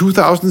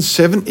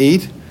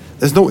 2007-8,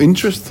 there's no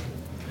interest.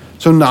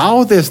 So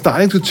now they're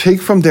starting to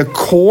take from their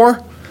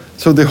core.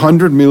 So the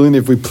 100 million,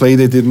 if we play,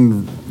 they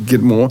didn't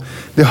get more.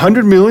 The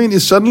 100 million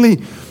is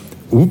suddenly,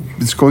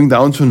 it's going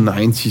down to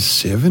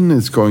 97.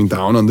 It's going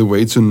down on the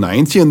way to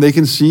 90. And they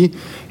can see,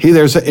 hey,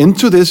 there's an end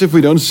to this if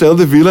we don't sell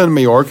the villa in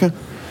Mallorca.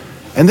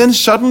 And then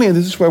suddenly, and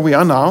this is where we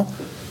are now,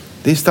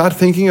 they start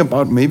thinking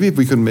about maybe if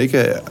we could make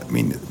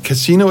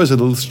casino is a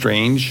little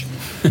strange.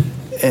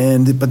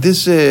 But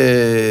this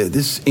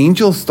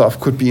angel stuff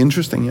could be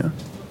interesting, yeah.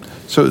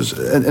 So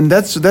and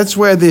that's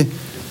where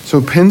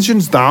so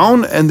pensions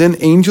down, and then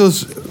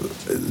angels,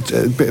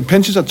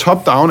 pensions are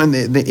top down, and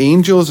the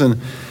angels and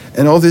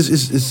all this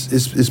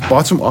is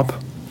bottom up,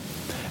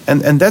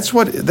 and that's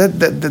what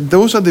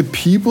those are the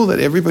people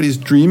that everybody's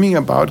dreaming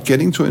about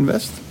getting to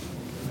invest,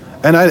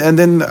 and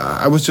then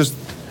I was just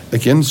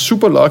again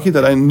super lucky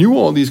that I knew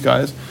all these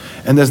guys,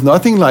 and there's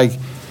nothing like,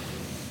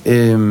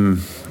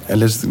 and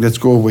let's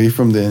go away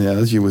from the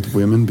analogy with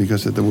women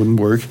because that wouldn't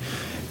work.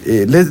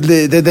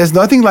 There's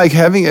nothing like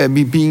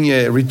being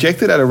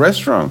rejected at a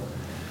restaurant,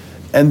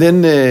 and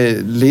then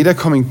later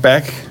coming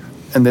back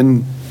and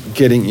then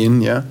getting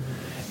in, yeah.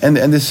 And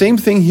the same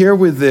thing here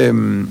with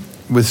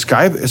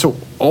Skype. So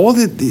all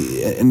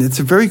and it's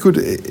a very good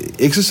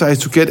exercise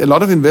to get a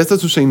lot of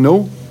investors to say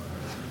no,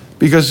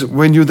 because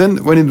when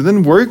it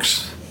then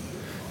works,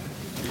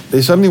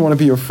 they suddenly want to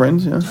be your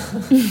friends, yeah.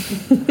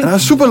 And I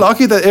was super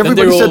lucky that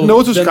everybody said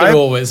no to Skype. They're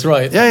always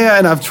right. Yeah,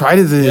 and I've tried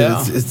it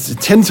it's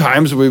 10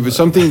 times with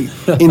something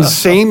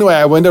insane where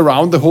I went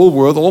around the whole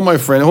world, all my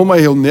friends, all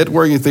my whole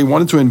network, if they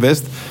wanted to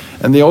invest.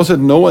 And they all said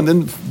no, and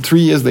then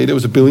 3 years later, it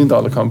was $1 billion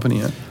company.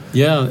 Yeah,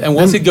 yeah. And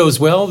once it goes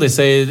well, they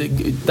say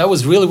that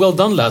was really well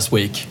done last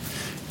week.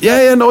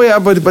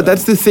 But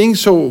that's the thing.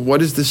 So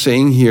what is the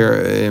saying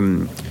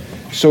here?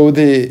 So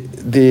the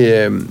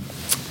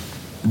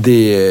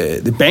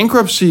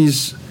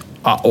bankruptcies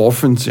are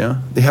orphans.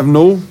 Yeah, they have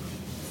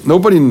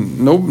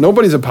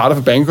nobody's a part of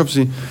a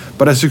bankruptcy,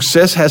 but a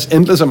success has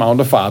endless amount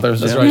of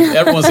fathers. That's right.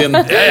 Everyone's in.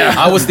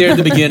 I was there at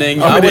the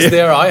beginning. I was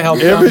there. I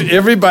helped.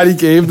 Everybody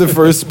gave the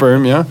first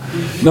sperm. Yeah,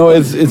 no,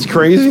 it's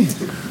crazy.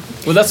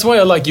 Well, that's why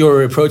I like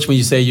your approach when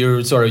you say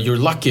you're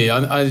lucky.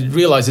 I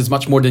realize it's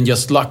much more than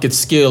just luck. It's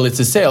skill. It's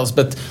the sales.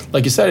 But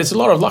like you said, it's a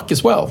lot of luck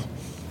as well.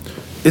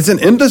 It's an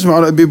endless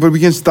amount. But we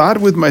can start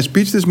with my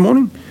speech this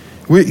morning.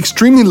 We're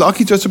extremely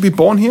lucky just to be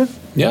born here.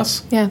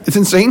 Yes. Yeah. It's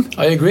insane.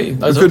 I agree.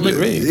 I totally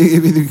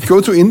agree.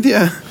 Go to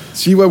India,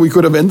 see where we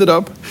could have ended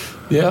up.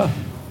 Yeah.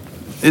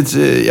 It's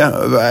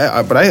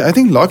but I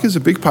think luck is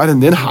a big part,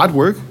 and then hard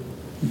work.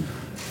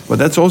 But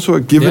that's also a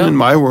given in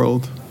my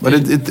world. But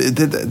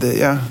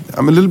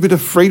I'm a little bit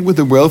afraid with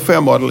the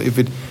welfare model.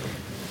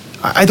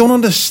 I don't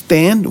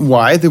understand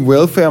why the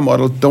welfare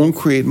model don't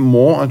create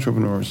more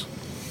entrepreneurs.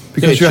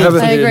 Because you have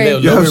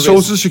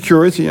social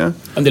security, and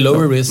the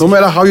lower risk. No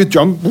matter how you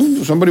jump,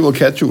 somebody will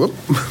catch you up.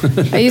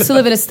 I used to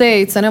live in the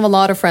States, and I have a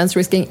lot of friends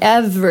risking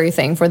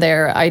everything for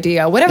their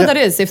idea, whatever that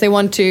is. If they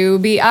want to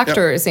be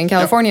actors in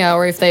California,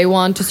 or if they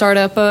want to start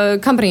up a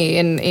company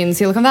in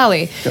Silicon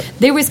Valley,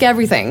 they risk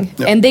everything,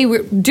 and they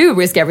do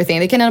risk everything.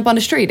 They can end up on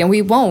the street, and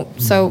we won't.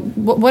 So,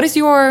 what is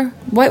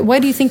why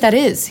do you think that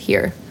is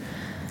here?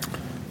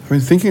 I've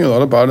been thinking a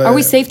lot about it. Are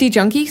we safety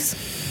junkies?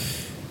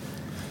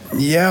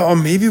 Yeah, or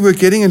maybe we're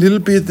getting a little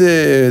bit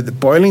the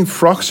boiling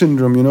frog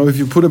syndrome. You know, if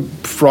you put a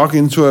frog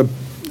into a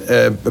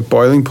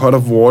boiling pot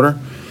of water,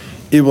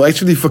 it will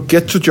actually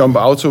forget to jump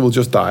out, so it will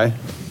just die.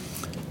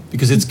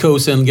 Because it's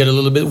cozy and get a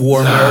little bit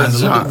warmer and a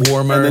little bit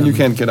warmer. And then you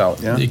can't get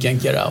out, yeah? You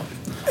can't get out.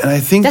 And I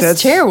think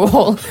that's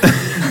terrible.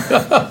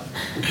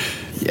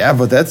 Yeah,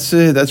 but that's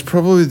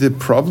probably the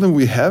problem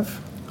we have.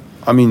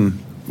 I mean,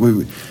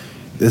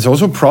 there's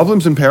also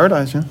problems in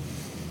paradise, yeah?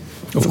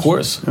 Of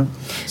course. Yeah.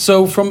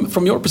 So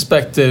from your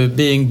perspective,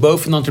 being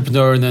both an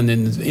entrepreneur and an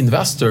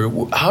investor,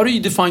 how do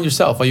you define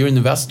yourself? Are you an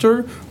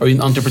investor? Are you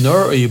an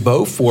entrepreneur? Are you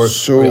both? Or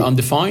are you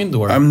undefined?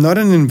 Or I'm not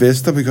an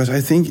investor because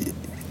I think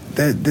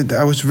that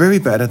I was very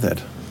bad at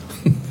that.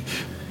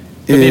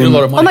 You need a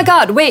lot of money. Oh my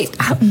God, wait.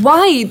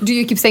 Why do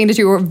you keep saying that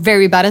you were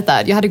very bad at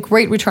that? You had a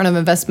great return of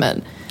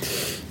investment.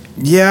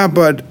 Yeah,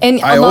 but and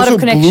a lot of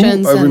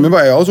connections. I remember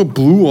I also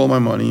blew all my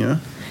money, yeah.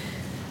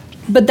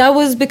 But that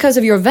was because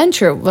of your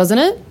venture,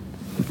 wasn't it?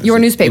 Your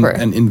newspaper.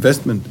 An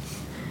investment.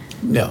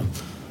 Yeah.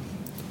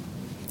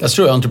 That's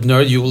true.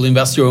 Entrepreneur, you will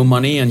invest your own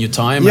money and your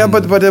time. Yeah,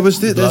 but there was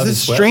there's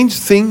this strange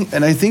thing,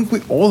 and I think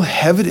we all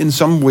have it in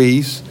some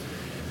ways.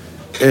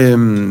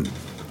 So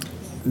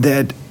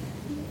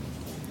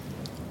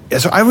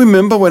I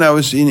remember when I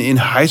was in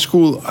high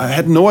school, I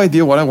had no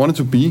idea what I wanted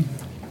to be,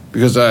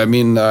 because I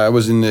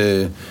was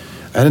I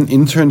had an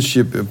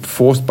internship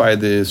forced by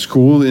the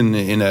school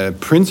in a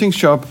printing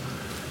shop.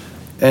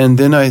 And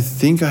then I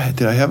think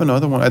did I have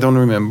another one? I don't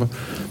remember.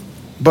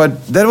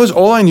 But that was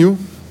all I knew.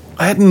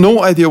 I had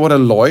no idea what a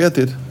lawyer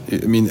did.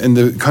 I mean, in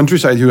the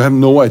countryside, you have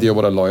no idea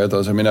what a lawyer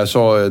does. I mean, I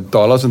saw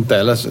dollars and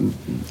Dallas, and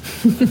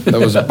that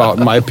was about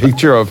my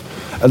picture of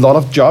a lot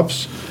of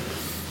jobs.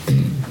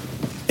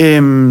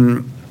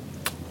 And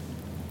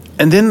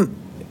then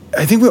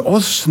I think we're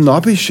all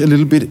snobbish a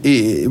little bit.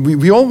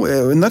 We all,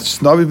 not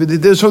snobbish,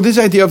 but so this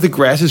idea of the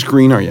grass is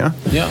greener, yeah?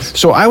 Yes.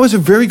 So I was a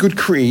very good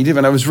creative,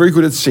 and I was very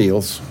good at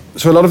sales.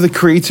 So a lot of the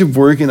creative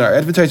work in our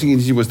advertising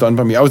agency was done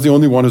by me. I was the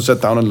only one who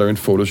sat down and learned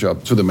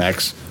Photoshop to the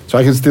max. So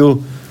I can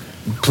still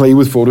play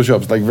with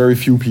Photoshop like very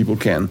few people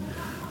can.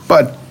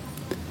 But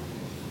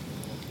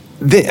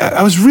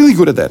I was really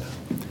good at that.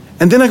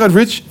 And then I got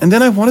rich, and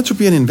then I wanted to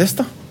be an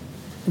investor.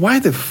 Why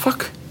the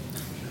fuck?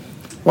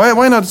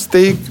 Why not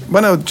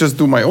just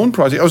do my own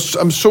project?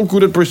 I'm so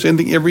good at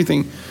presenting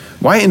everything.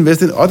 Why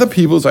invest in other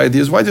people's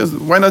ideas? Why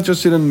not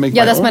just sit and make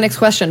my that's own? My next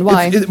question.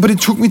 Why? But it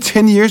took me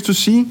 10 years to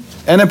see,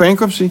 and a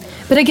bankruptcy.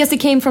 But I guess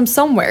it came from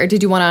somewhere.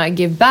 Did you want to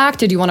give back?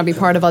 Did you want to be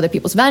part of other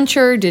people's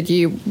venture? Did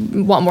you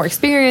want more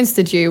experience?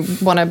 Did you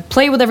want to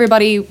play with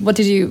everybody? What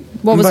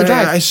was the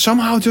drive? I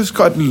somehow just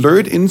got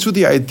lured into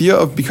the idea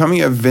of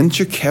becoming a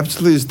venture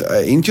capitalist,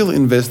 angel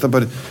investor,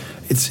 but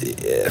it's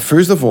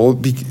first of all,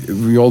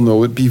 we all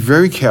know it. Be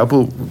very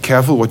careful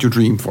what you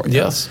dream for.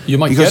 Yes, you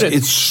might because get it.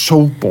 It's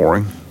so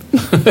boring.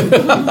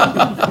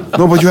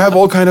 No, but you have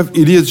all kind of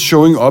idiots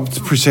showing up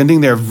presenting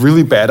their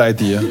really bad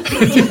idea,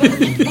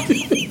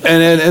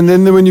 and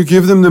then when you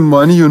give them the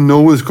money, you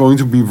know it's going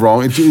to be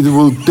wrong. It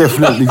will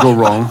definitely go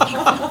wrong.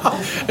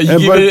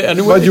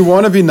 But you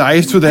want to be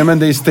nice to them,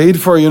 and they stayed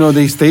for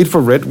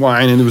red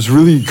wine, and it was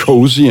really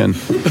cozy, and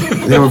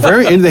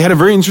they had a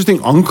very interesting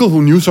uncle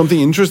who knew something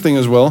interesting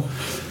as well.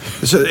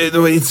 So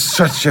it's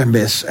such a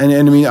mess, and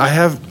I mean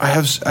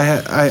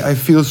I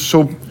feel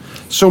so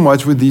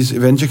much with these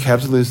venture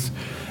capitalists,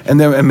 and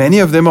many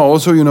of them are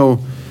also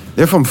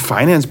they're from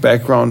finance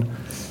background,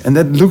 And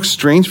that looks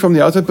strange from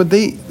the outside, but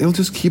they'll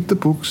just keep the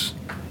books.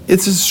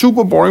 It's a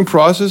super boring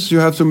process. You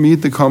have to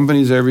meet the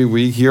companies every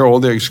week, hear all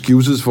their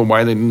excuses for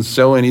why they didn't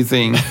sell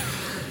anything.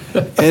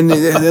 And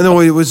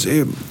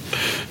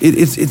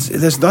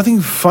there's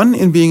nothing fun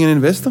in being an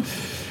investor.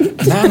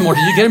 Man,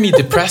 Morten, you're getting me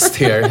depressed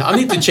here. I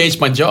need to change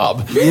my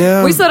job.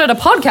 Yeah. We started a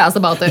podcast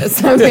about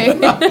this. Okay.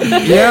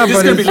 Yeah, This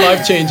is going to be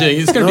life-changing.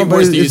 It's going to be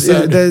worse than you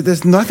said.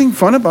 There's nothing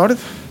fun about it.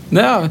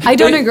 No, I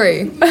don't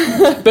agree.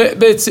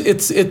 but it's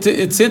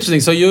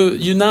interesting. So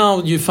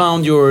you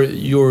found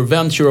your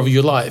venture of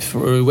your life,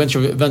 or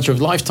venture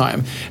of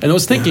lifetime. And I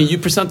was thinking, you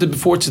presented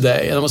before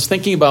today, and I was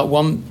thinking about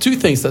two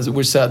things that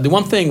were said. The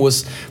one thing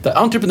was that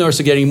entrepreneurs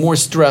are getting more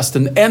stressed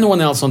than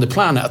anyone else on the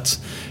planet.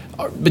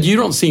 But you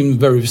don't seem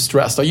very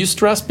stressed. Are you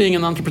stressed being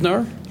an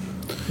entrepreneur?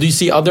 Do you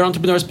see other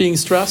entrepreneurs being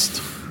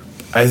stressed?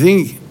 I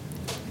think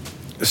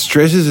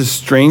stress is a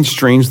strange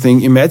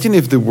thing. Imagine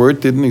if the word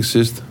didn't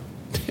exist.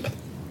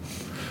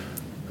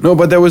 No,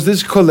 but there was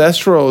this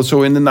cholesterol.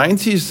 So in the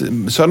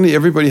 90s, suddenly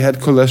everybody had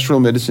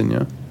cholesterol medicine,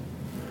 yeah?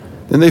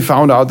 Then they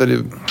found out that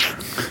it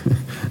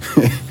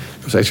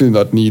was actually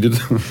not needed.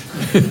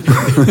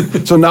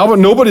 So now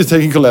nobody's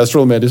taking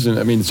cholesterol medicine.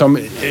 I mean, some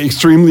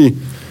extremely...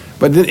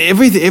 But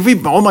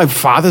then all my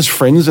father's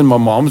friends and my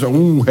mom's,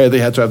 they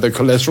had to have their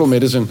cholesterol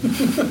medicine.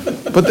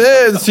 But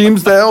there it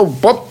seems that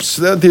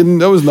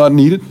was not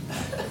needed.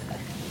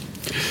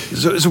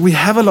 So we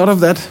have a lot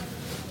of that.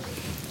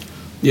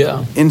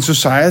 Yeah. In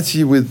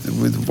society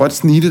with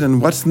what's needed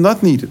and what's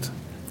not needed.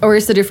 Or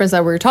is the difference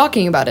that we're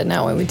talking about it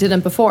now and we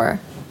didn't before?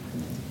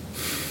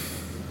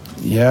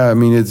 Yeah, I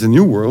mean, it's a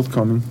new world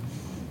coming.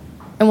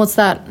 And what's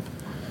that?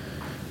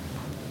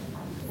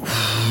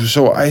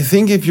 So I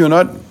think if you're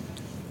not...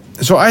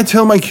 So I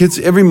tell my kids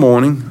every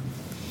morning,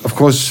 of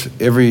course,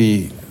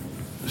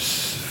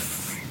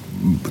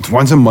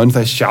 once a month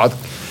I shout,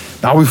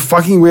 now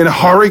we're in a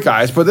hurry,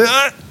 guys. But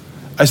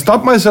I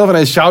stop myself and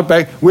I shout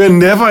back, we're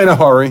never in a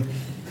hurry.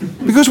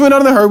 Because we're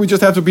not in a hurry, we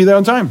just have to be there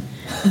on time.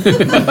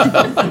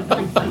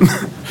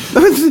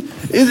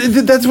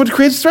 That's what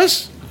creates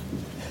stress.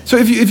 So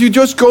if you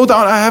just go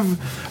down,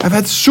 I've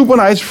had super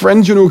nice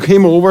friends, who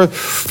came over,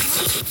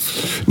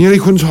 nearly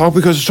couldn't talk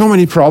because of so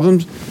many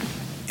problems.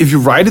 If you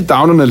write it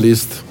down on a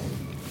list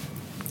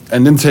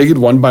and then take it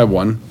one by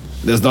one,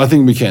 there's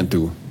nothing we can't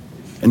do.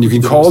 And you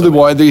can call the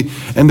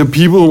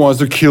people who wants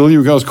to kill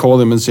you, can just call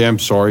them and say, I'm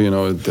sorry,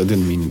 I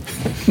didn't mean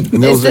it.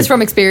 Is this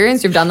from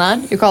experience? You've done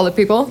that? You call the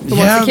people who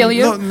wants to kill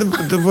you?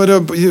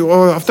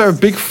 No, after a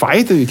big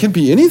fight, it can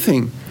be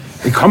anything.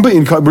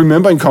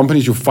 Remember, in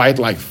companies, you fight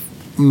like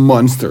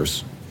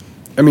monsters.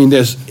 I mean,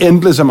 there's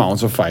endless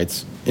amounts of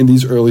fights in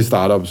these early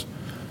startups.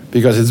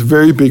 Because it's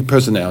very big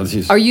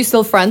personalities. Are you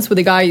still friends with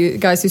the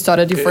guys who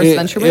started your first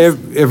venture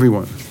with?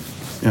 Everyone,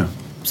 yeah.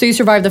 So you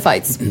survived the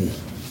fights?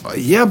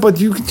 Yeah, but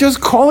you can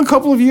just call a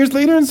couple of years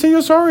later and say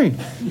you're sorry.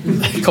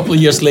 A couple of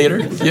years later,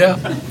 yeah.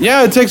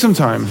 Yeah, it takes some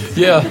time.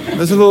 Yeah.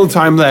 There's a little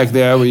time lag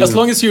there. As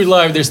long as you're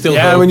alive, there's still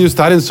hope. When you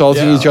start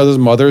insulting each other's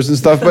mothers and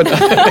stuff, but...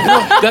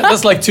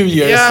 that's like 2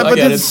 years. Yeah,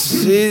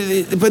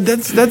 but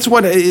that's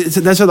what...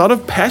 There's a lot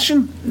of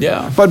passion.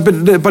 Yeah. But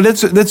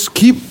let's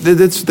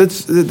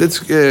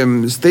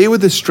stay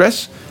with the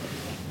stress.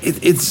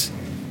 It's...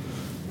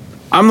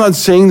 I'm not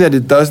saying that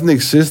it doesn't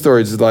exist or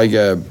it's like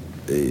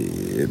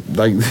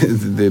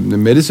the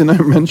medicine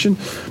I mentioned,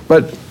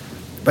 but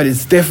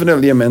it's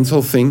definitely a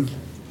mental thing.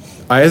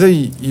 Either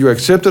you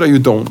accept it or you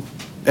don't.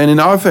 And in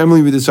our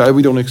family, we decide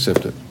we don't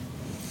accept it.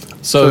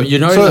 So you're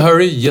not in a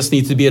hurry, you just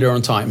need to be there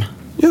on time.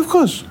 Yeah, of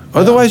course. Yeah.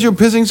 Otherwise, you're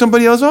pissing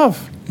somebody else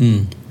off.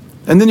 And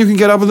then you can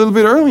get up a little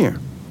bit earlier.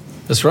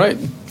 That's right.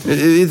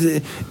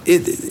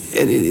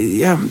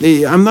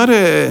 I'm not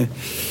a...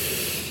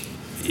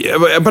 Yeah,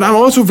 but I'm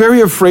also very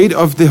afraid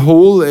of the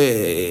whole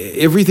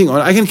everything.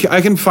 I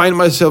can find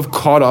myself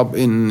caught up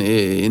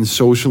in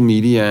social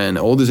media and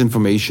all this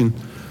information.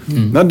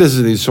 Not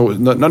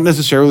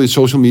necessarily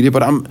social media,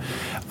 but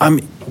I'm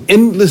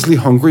endlessly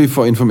hungry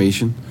for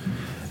information,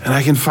 and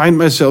I can find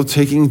myself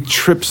taking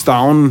trips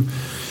down.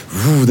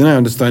 Then I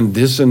understand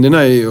this, and then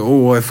I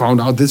found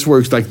out this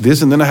works like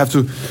this, and then I have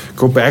to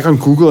go back on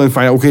Google and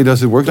find out, okay,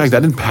 does it work like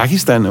that in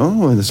Pakistan?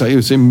 And it's like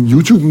the same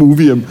YouTube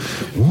movie.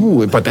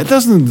 But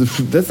that's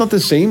not the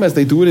same as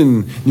they do it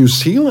in New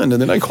Zealand,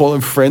 and then I call a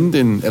friend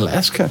in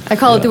Alaska. I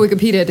call it the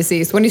Wikipedia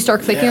disease. When you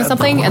start clicking on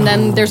something, and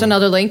then there's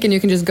another link, and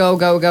you can just go.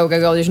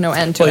 There's no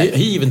end to it.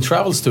 He even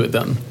travels to it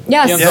then.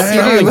 Yes,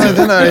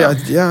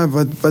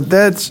 but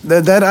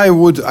that I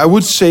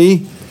would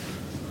say.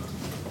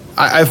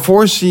 I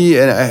foresee,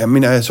 and I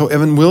mean, I saw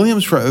Evan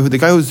Williams, the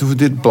guy who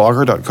did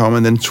Blogger.com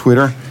and then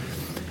Twitter.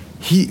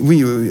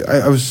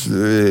 I was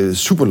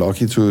super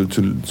lucky to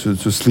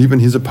sleep in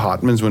his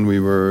apartments when we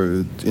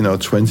were in our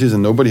 20s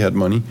and nobody had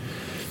money.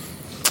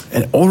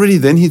 And already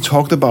then he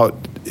talked about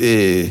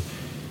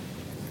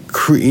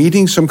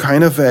creating some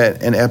kind of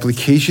an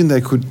application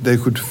that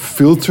could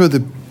filter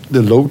the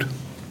load.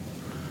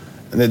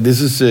 And this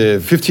is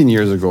 15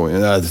 years ago,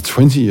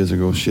 20 years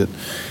ago, shit.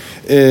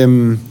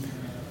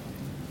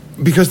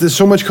 Because there's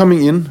so much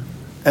coming in,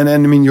 And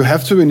then, I mean, you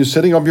have to, when you're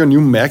setting up your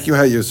new Mac, you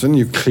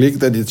click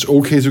that it's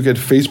okay to get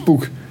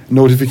Facebook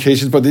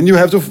notifications, but then you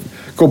have to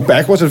go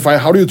backwards and find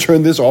how do you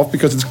turn this off,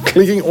 because it's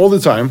clicking all the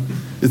time.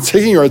 It's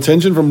taking your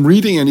attention from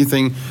reading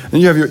anything.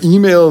 Then you have your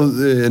email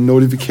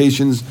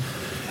notifications,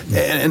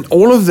 and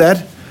all of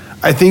that.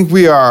 I think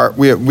we are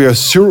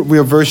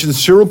version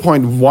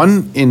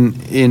 0.1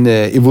 in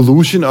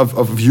evolution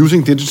of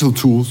using digital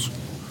tools.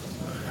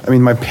 I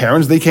mean, my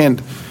parents, they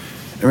can't.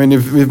 I mean,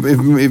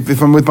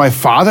 if I'm with my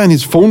father and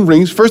his phone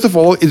rings, first of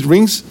all, it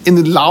rings in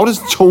the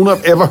loudest tone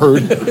I've ever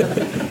heard.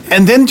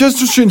 And then just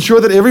to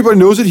ensure that everybody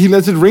knows it, he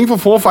lets it ring for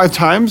 4 or 5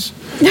 times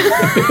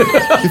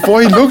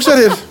before he looks at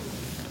it.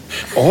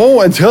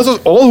 Oh, and tells us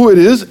all who it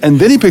is, and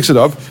then he picks it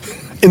up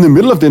in the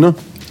middle of dinner.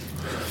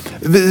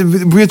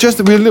 We're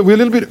a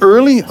little bit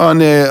early on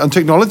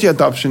technology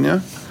adoption,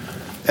 yeah.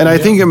 And I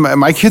think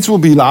my kids will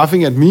be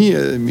laughing at me.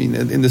 I mean,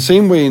 in the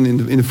same way in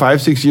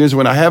 5-6 years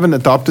when I haven't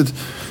adopted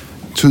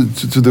to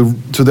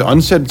the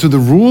onset, to the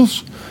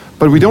rules.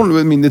 But we don't.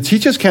 I mean, the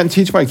teachers can't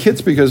teach my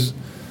kids because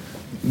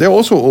they're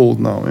also old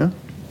now, yeah.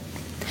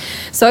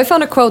 So I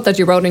found a quote that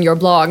you wrote in your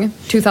blog,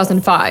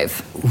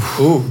 2005.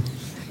 Ooh.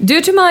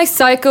 Due to my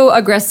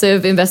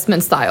psycho-aggressive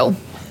investment style,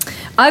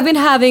 I've been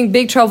having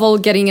big trouble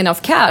getting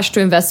enough cash to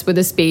invest with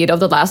the speed of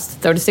the last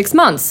 36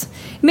 months,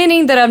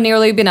 meaning that I've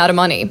nearly been out of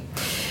money.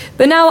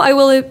 But now I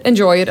will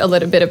enjoy it a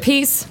little bit of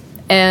peace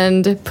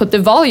and put the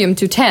volume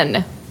to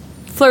 10.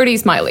 Flirty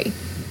smiley.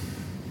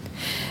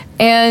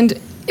 And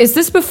is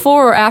this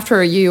before or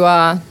after you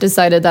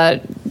decided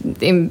that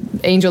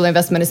angel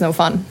investment is no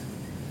fun?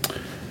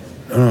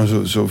 Oh,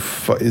 this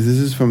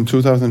is from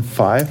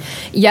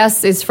 2005?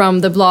 Yes, it's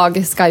from the blog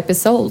Skype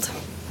is Sold.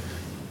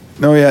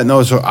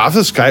 So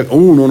after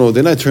Skype,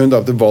 then I turned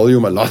up the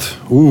volume a lot.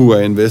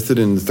 I invested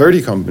in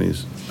 30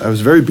 companies. I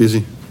was very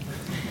busy.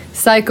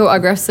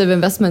 Psycho-aggressive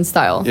investment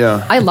style.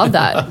 Yeah. I love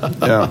that.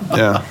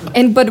 Yeah.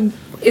 But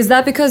is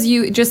that because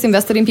you just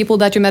invested in people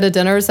that you met at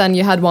dinners and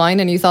you had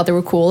wine and you thought they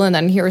were cool, and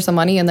then here's some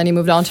money, and then you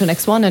moved on to the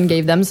next one and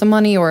gave them some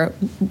money? Or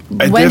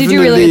when did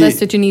you realize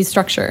that you need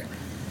structure?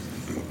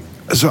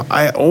 So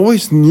I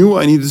always knew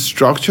I needed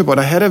structure, but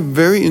I had a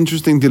very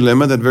interesting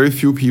dilemma that very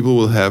few people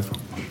will have.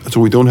 So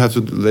we don't have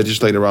to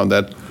legislate around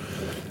that.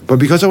 But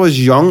because I was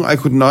young, I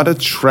could not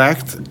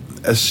attract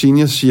a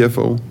senior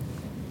CFO.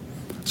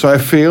 So I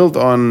failed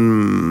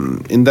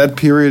in that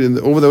period,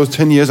 over those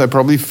 10 years, I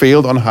probably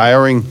failed on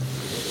hiring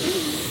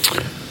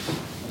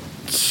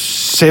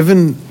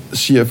 7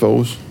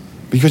 CFOs.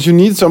 Because you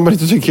need somebody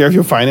to take care of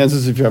your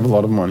finances if you have a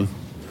lot of money.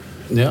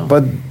 Yeah.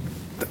 But,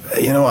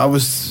 I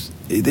was...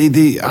 They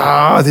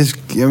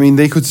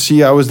could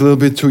see I was a little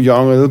bit too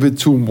young, a little bit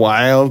too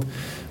wild.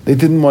 They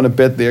didn't want to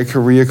bet their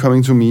career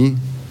coming to me.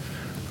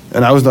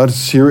 And I was not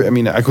serious. I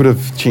mean, I could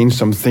have changed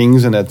some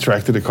things and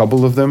attracted a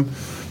couple of them.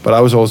 But I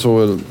was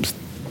also,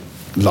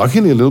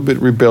 luckily, a little bit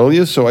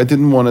rebellious. So I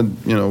didn't want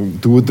to,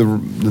 do it the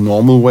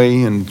normal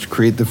way and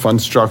create the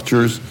fund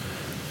structures.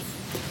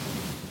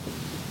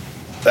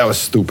 That was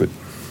stupid.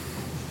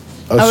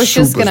 I was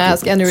just going to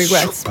ask any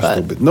regrets. But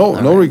stupid.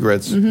 No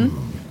regrets.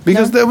 Mm-hmm.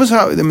 Because that was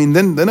how,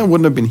 then I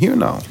wouldn't have been here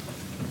now.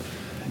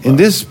 In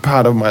this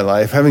part of my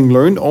life, having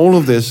learned all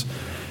of this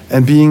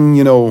and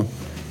being,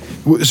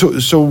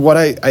 so what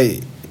I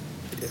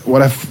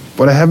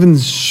haven't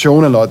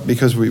shown a lot,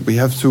 because we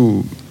have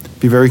to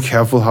be very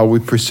careful how we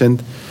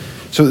present.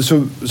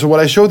 So what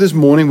I showed this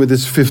morning with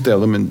this 5th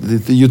element,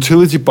 the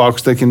utility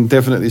box that can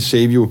definitely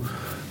save you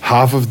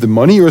half of the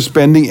money you're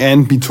spending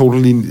and be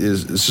totally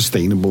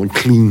sustainable and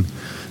clean.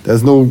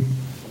 There's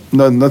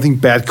nothing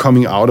bad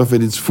coming out of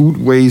it. It's food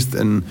waste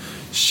and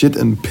shit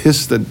and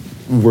piss that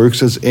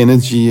works as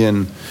energy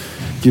and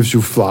gives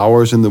you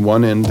flowers in the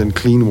one end and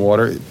clean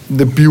water.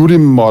 The beauty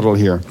model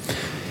here.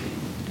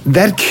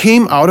 That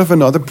came out of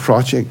another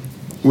project,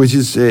 which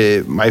is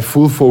my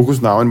full focus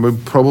now and will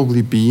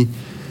probably be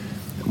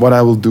what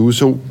I will do.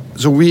 So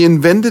we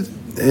invented,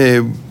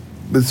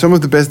 with some of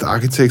the best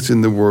architects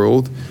in the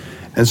world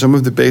and some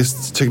of the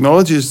best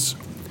technologists,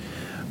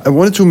 I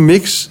wanted to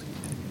mix.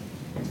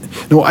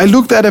 I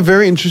looked at a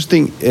very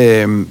interesting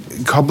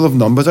couple of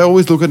numbers. I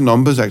always look at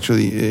numbers,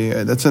 actually.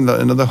 That's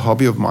another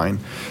hobby of mine.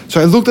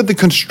 So I looked at the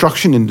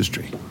construction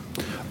industry.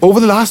 Over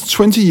the last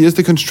 20 years,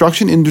 the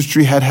construction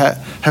industry have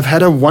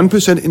had a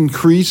 1%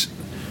 increase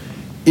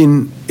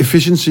in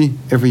efficiency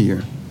every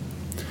year.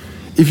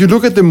 If you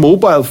look at the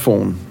mobile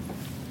phone,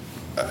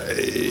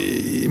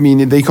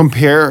 they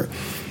compare.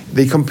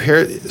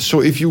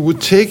 So if you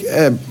would take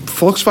a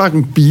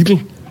Volkswagen Beetle,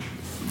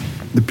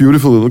 the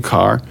beautiful little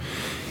car,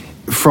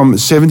 from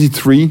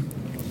 73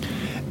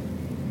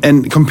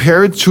 and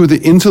compare it to the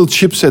Intel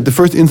chipset. The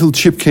first Intel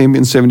chip came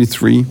in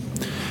 73.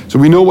 So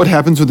we know what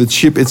happened to the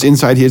chip. It's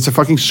inside here. It's a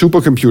fucking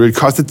supercomputer. It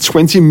costed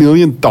 $20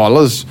 million.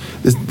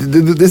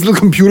 This little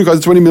computer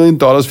costed $20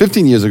 million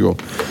 15 years ago.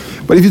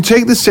 But if you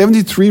take the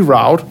 73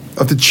 route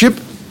of the chip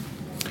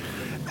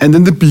and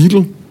then the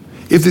Beetle,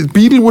 if the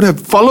Beetle would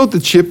have followed the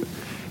chip,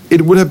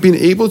 it would have been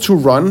able to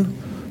run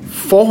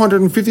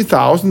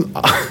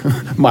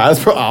 450,000 miles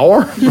per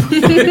hour.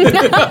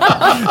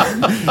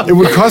 It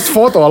would cost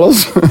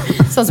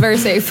 $4. Sounds very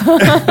safe.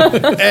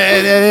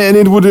 and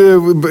it would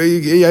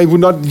I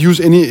would not use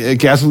any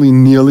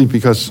gasoline nearly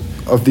because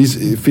of this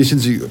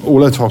efficiency.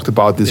 Ola talked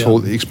about this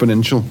whole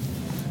exponential.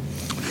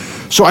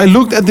 So I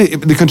looked at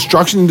the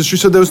construction industry.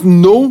 So there was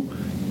no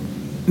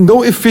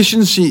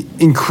efficiency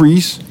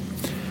increase,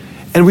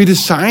 and we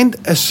designed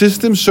a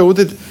system so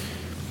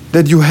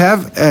that you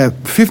have a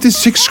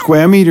 56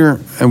 square meter,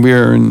 and we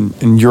are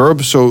in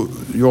Europe, so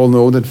you all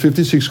know that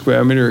 56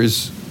 square meter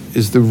is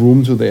the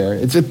room to there.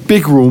 It's a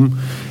big room.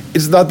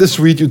 It's not the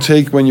suite you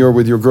take when you're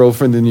with your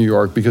girlfriend in New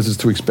York because it's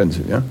too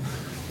expensive, yeah?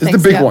 It's the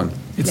big one.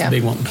 It's the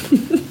big one.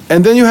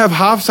 And then you have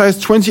half-size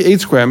 28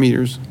 square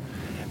meters.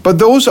 But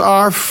those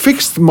are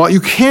fixed.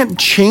 You can't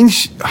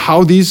change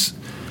how these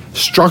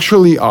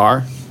structurally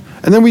are.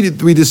 And then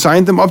we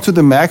designed them up to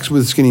the max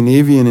with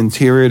Scandinavian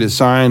interior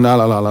design,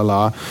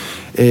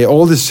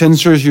 all the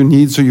sensors you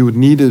need. So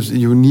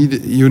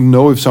you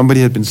know if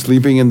somebody had been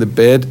sleeping in the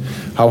bed,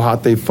 how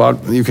hard they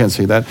fought. You can't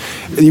say that.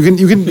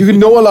 You can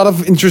know a lot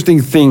of interesting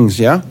things,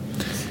 yeah.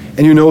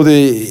 And you know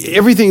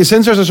everything. The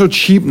sensors are so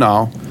cheap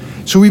now.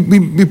 So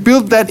we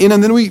built that in,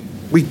 and then we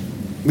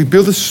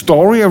built a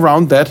story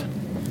around that.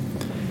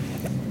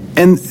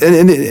 And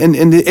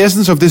the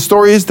essence of this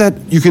story is that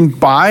you can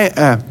buy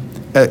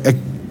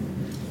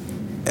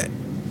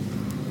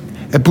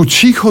a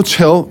boutique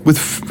hotel with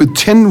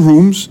 10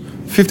 rooms,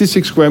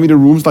 56 square meter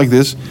rooms like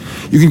this.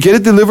 You can get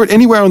it delivered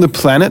anywhere on the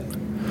planet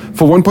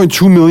for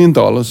 $1.2 million.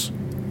 I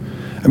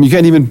mean, you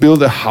can't even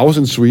build a house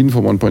in Sweden for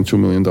 $1.2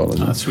 million.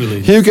 That's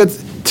really... Here you get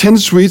 10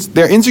 suites.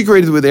 They're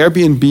integrated with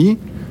Airbnb.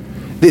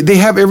 They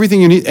have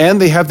everything you need,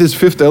 and they have this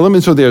fifth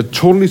element, so they're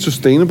totally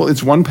sustainable.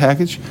 It's one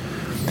package.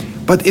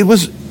 But it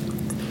was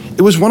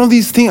one of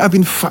these things I've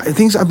been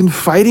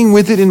fighting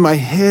with it in my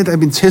head.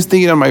 I've been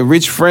testing it on my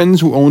rich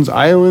friends who owns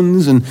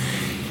islands, and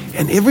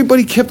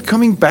everybody kept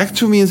coming back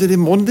to me and said,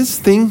 "Morten, this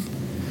thing,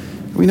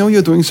 we know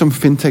you're doing some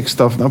fintech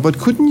stuff now, but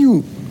couldn't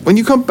you, when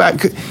you come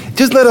back,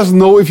 just let us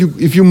know if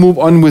you move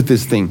on with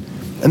this thing?"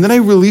 And then I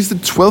released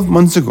it 12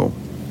 months ago,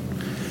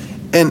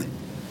 and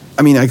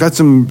I mean, I got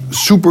some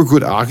super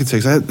good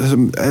architects. I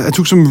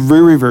took some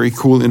very, very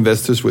cool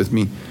investors with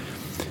me.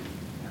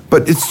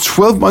 But it's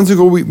 12 months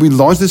ago we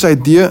launched this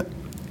idea,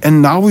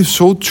 and now we've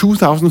sold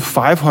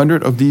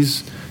 2,500 of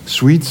these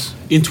suites.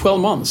 In 12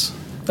 months?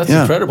 That's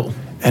incredible.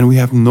 And we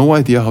have no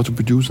idea how to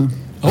produce them.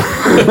 Oh.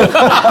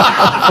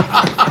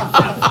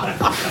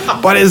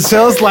 But it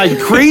sells like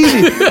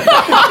crazy.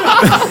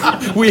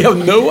 We have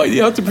no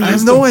idea how to produce them. I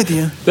have no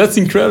idea. That's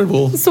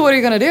incredible. So what are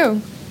you going to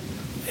do?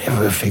 Yeah,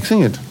 we're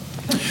fixing it.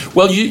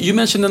 Well, you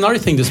mentioned another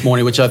thing this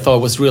morning, which I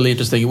thought was really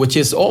interesting, which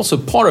is also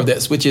part of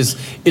this, which is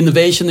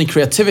innovation and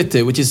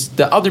creativity, which is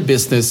the other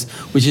business,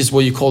 which is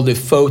what you call the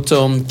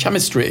photon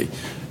chemistry.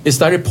 Is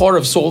that a part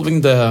of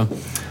solving the...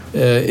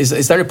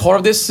 is that a part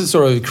of this,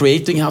 sort of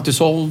creating how to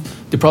solve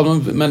the problem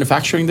of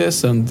manufacturing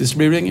this and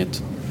distributing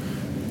it?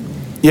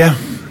 Yeah.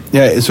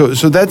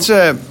 So that's...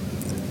 So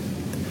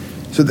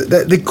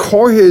the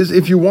core here is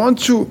if you want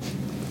to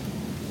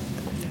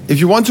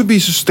be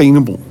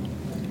sustainable,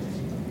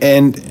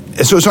 and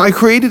so I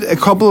created a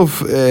couple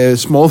of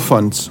small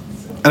funds,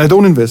 and I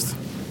don't invest.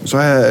 So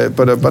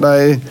but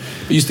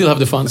you still have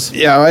the funds.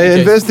 Yeah, I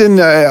invest in.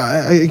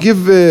 I give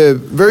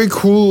very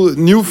cool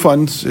new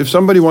funds. If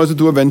somebody wants to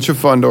do a venture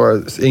fund or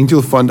an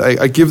angel fund,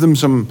 I give them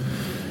some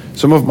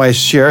of my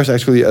shares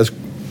actually as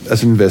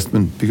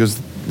investment, because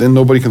then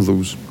nobody can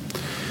lose.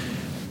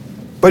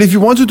 But if you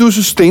want to do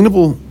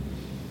sustainable,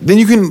 then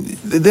you can.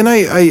 Then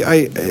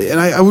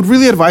I would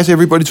really advise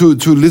everybody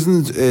to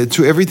listen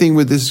to everything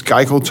with this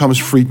guy called Thomas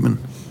Friedman.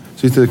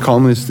 So he's the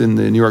columnist in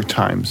the New York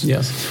Times.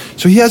 Yes.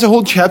 So he has a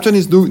whole chapter in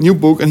his new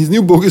book, and his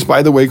new book is,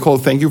 by the way,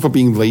 called "Thank You for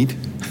Being Late,"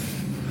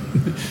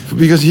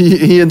 because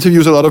he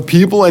interviews a lot of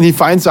people, and he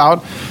finds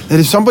out that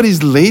if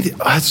somebody's late,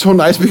 it's so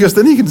nice, because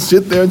then he can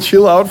sit there and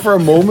chill out for a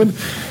moment,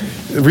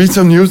 read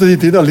some news that he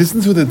did, or listen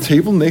to the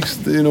table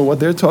next, what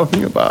they're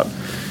talking about.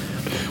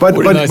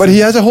 But he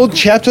has a whole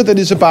chapter that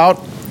is about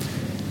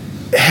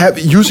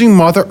using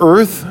Mother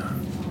Earth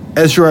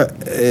as your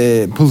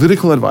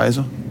political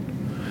advisor.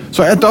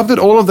 So I adopted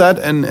all of that,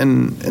 and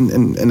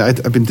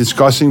I've been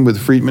discussing with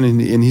Friedman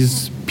and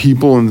his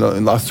people in the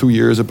last 2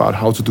 years about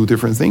how to do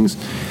different things.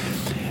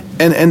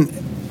 And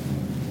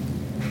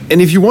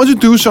if you want to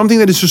do something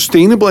that is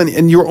sustainable,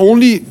 and your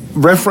only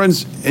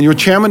reference and your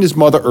chairman is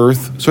Mother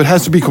Earth, so it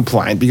has to be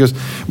compliant, because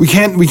we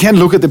can't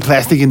look at the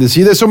plastic in the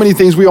sea. There's so many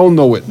things, we all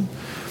know it.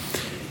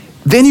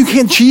 Then you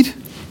can't cheat.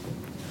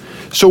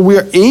 So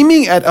we're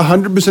aiming at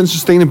 100%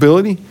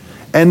 sustainability.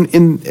 And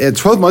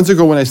 12 months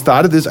ago when I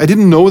started this, I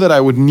didn't know that I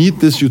would need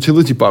this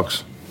utility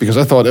box, because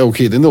I thought,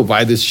 okay, then they'll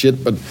buy this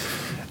shit, but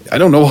I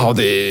don't know how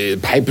the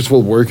pipes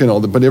will work and all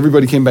that. But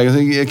everybody came back and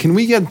said, yeah, can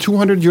we get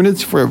 200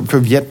 units for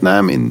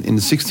Vietnam in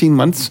 16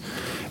 months?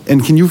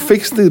 And can you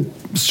fix the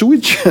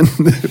sewage and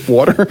the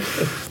water?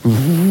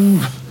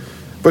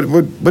 But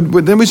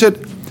then we said,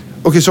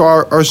 okay, so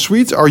our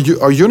suites, our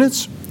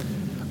units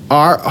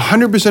are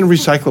 100%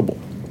 recyclable.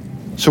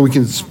 So we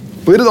can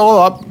split it all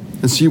up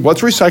and see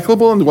what's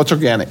recyclable and what's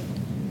organic.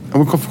 And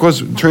we're, of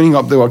course, turning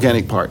up the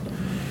organic part.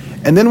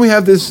 And then we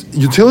have this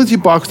utility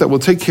box that will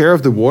take care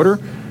of the water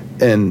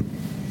and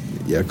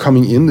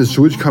coming in, the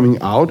sewage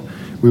coming out.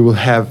 We will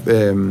have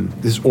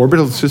this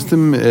orbital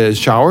system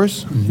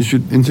showers. You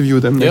should interview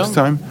them next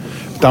time.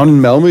 Down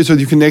in Malmö, so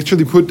you can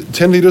actually put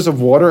 10 liters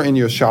of water in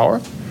your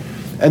shower.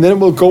 And then it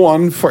will go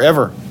on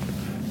forever.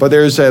 But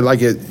there's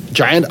like a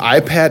giant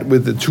iPad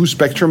with the 2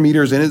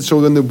 spectrometers in it. So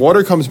when the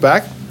water comes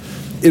back,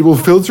 it will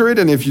filter it.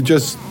 And if you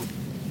just,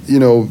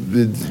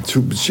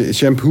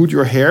 shampooed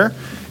your hair,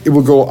 it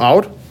will go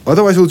out.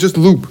 Otherwise, it will just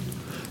loop.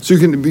 So you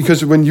can,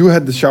 because when you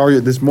had the shower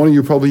this morning,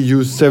 you probably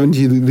used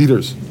 70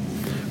 liters.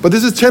 But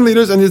this is 10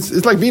 liters, and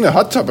it's like being a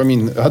hot tub. I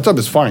mean, a hot tub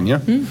is fine, yeah?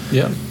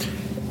 Yeah.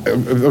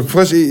 Of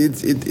course,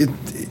 it's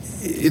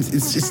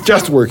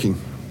just working.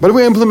 But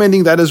we're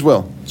implementing that as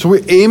well. So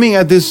we're aiming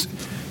at this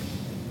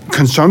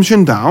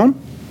consumption down,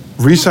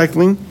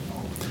 recycling.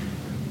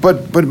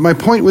 But my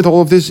point with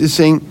all of this is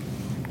saying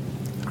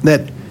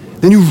that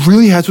then you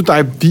really have to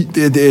dive deep,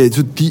 to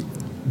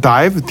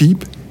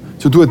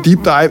do a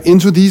deep dive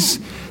into these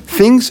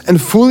things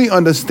and fully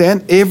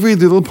understand every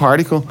little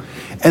particle.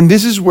 And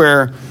this is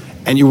where,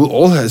 and you will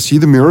all see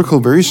the miracle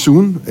very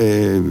soon,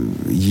 a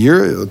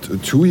year or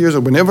 2 years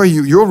or whenever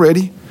you're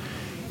ready.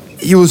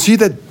 You will see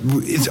that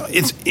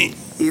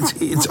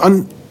it's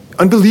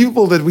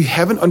unbelievable that we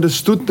haven't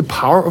understood the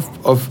power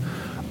of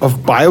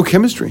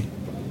biochemistry.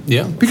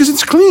 Yeah, because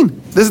it's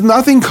clean. There's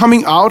nothing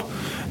coming out.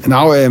 And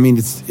now, I mean,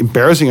 it's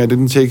embarrassing. I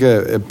didn't take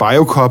a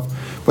bio cup.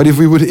 But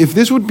if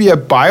this would be a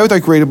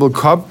biodegradable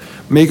cup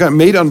made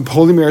on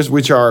polymers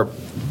which are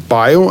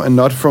bio and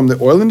not from the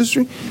oil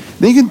industry,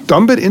 then you can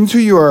dump it into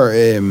your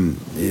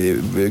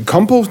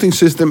composting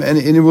system, and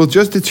it will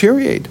just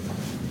deteriorate.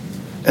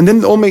 And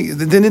then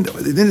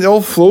it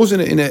all flows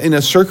in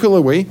a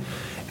circular way,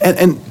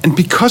 and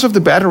because of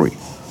the battery,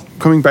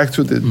 coming back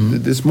to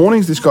this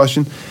morning's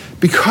discussion,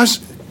 because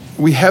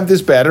we have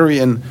this battery,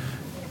 and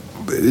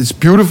it's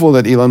beautiful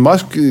that Elon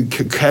Musk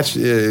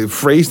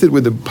phrased it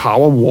with the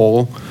power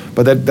wall,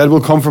 but that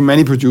will come from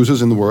many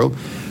producers in the world.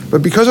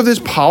 But because of this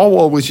power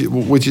wall,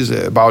 which is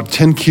about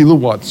 10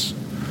 kilowatts,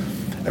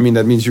 I mean,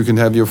 that means you can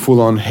have your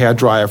full-on hair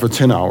dryer for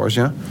 10 hours,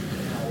 yeah?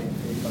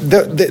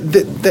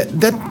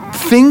 That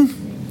thing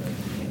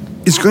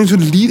is going to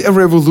lead a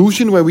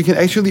revolution where we can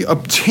actually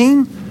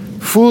obtain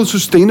full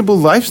sustainable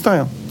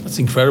lifestyle. That's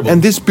incredible.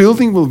 And this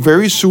building will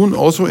very soon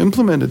also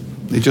implement it.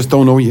 They just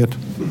don't know yet.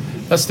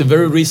 That's the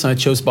very reason I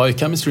chose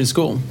biochemistry in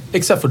school,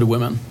 except for the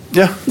women.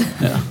 Yeah.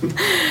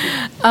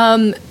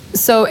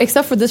 So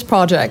except for this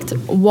project,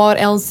 what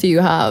else do you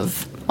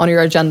have on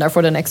your agenda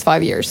for the next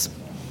 5 years?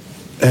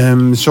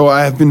 So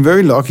I have been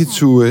very lucky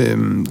to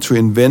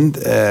invent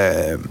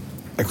a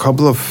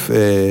couple of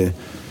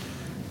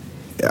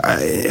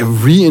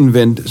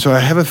reinvent. So I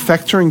have a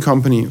factoring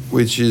company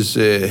which is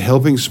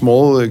helping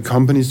small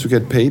companies to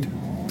get paid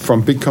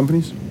from big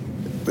companies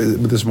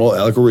with a small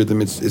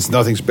algorithm. It's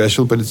nothing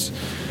special, but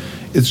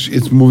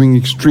it's moving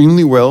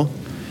extremely well,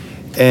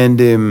 and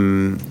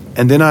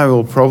then I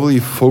will probably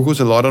focus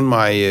a lot on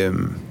my.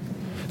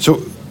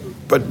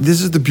 But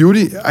this is the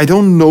beauty. I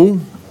don't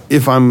know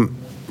if I'm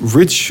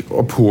rich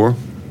or poor,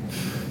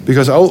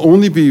 because I'll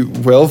only be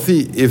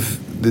wealthy if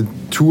the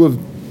 2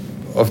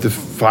 of the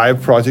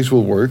 5 projects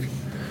will work.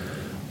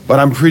 But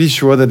I'm pretty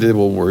sure that it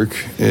will work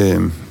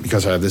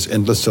because I have this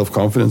endless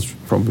self-confidence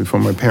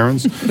from my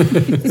parents.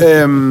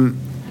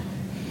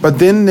 But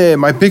then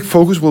my big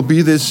focus will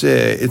be this.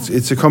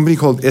 It's a company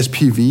called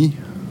SPV.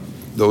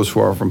 Those who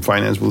are from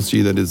finance will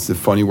see that it's the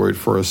funny word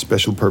for a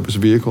special purpose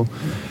vehicle.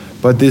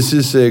 But this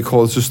is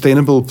called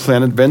Sustainable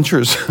Planet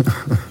Ventures.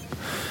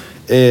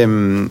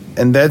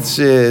 And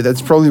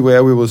that's probably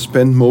where we will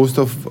spend most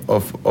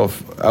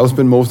I'll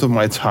spend most of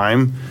my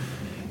time,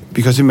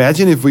 because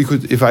imagine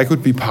if I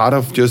could be part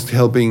of just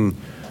helping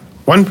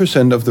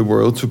 1% of the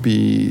world to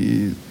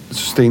be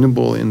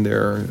sustainable in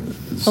their.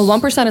 Well,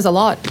 1% is a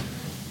lot.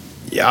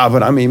 Yeah,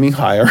 but I'm aiming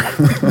higher.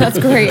 That's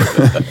great.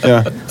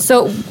 Yeah.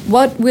 So,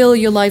 what will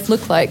your life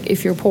look like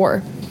if you're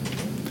poor?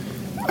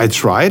 I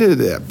tried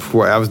it.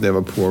 Poor. I was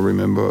never poor,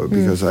 remember,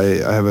 because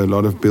I have a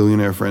lot of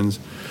billionaire friends.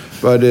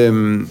 But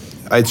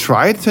I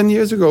tried 10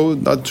 years ago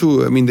not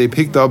to. I mean, they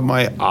picked up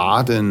my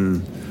art,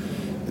 and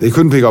they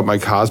couldn't pick up my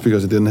cars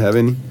because I didn't have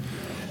any.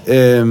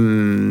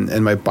 And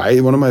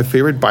one of my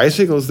favorite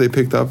bicycles they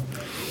picked up.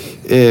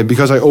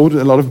 Because I owed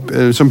a lot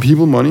of some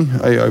people money.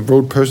 I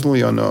wrote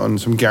personally on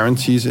some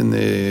guarantees in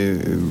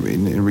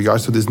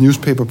regards to this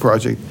newspaper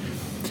project,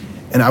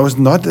 and I was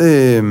not.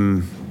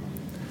 I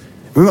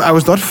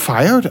was not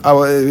fired.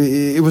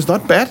 It was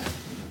not bad.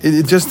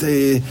 It just.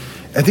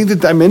 I think the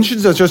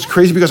dimensions are just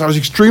crazy because I was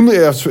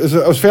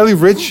fairly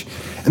rich,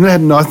 and I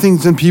had nothing.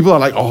 Then people are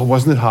like, "Oh,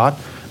 wasn't it hard?"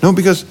 No,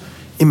 because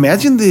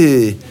imagine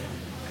the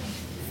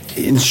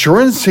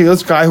insurance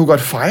sales guy who got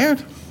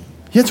fired.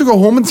 He had to go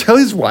home and tell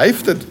his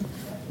wife that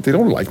they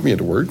don't like me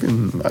at work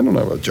and I don't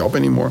have a job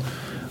anymore.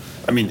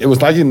 I mean, it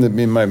was like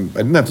in my. I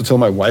didn't have to tell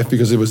my wife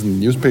because it was in the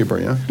newspaper.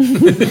 Yeah,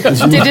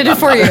 They did it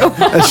for you.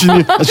 and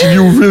she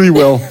knew really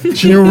well.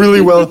 She knew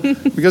really well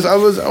because I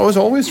was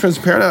always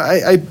transparent.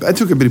 I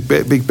took a big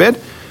bet,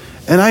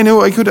 and I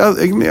know I could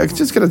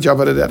just get a job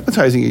at an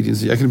advertising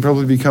agency. I could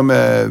probably become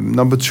a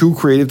number 2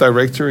 creative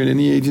director in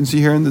any agency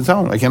here in the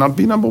town. I cannot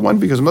be number 1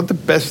 because I'm not the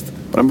best,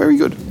 but I'm very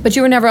good. But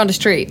you were never on the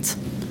street.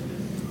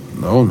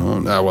 No.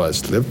 Well, I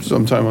slept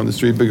sometime on the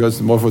street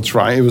because more for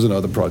try. It was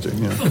another project.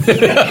 Yeah.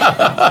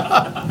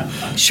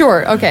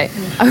 Sure. Okay.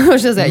 I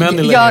was just saying,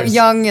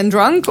 young and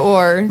drunk,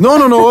 or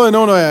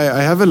no.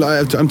 I have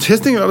I'm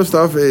testing a lot of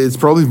stuff. It's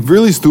probably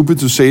really stupid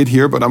to say it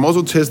here, but I'm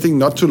also testing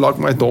not to lock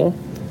my door.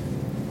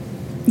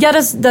 Yeah,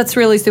 that's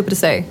really stupid to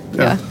say.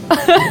 Yeah.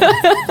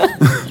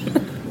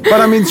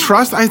 But I mean,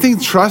 trust. I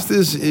think trust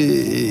is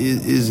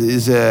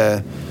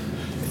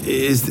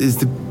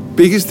the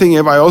biggest thing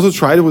ever. I also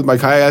tried it with my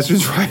car. I actually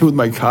tried it with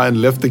my car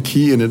and left the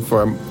key in it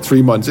for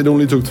 3 months. It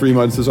only took 3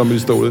 months till somebody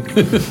stole it.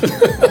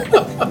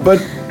 But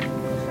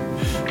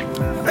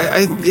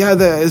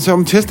so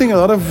I'm testing a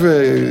lot of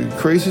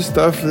crazy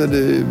stuff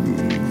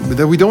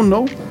that we don't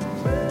know.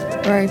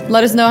 All right.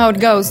 Let us know how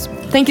it goes.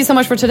 Thank you so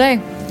much for today.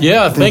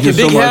 Yeah, thank you.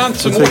 Big hand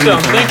to Morten.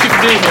 Thank you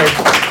for being here.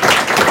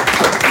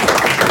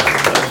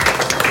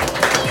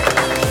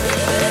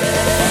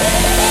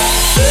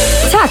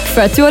 Tack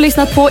för att du har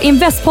lyssnat på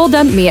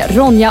Investpodden med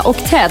Ronja och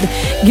Ted.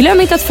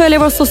 Glöm inte att följa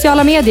våra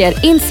sociala medier,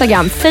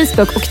 Instagram,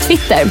 Facebook och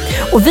Twitter.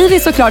 Och vi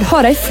vill såklart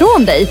höra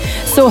ifrån dig.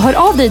 Så hör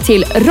av dig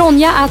till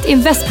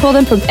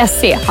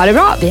ronja@investpodden.se. Ha det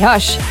bra, vi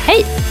hörs.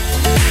 Hej!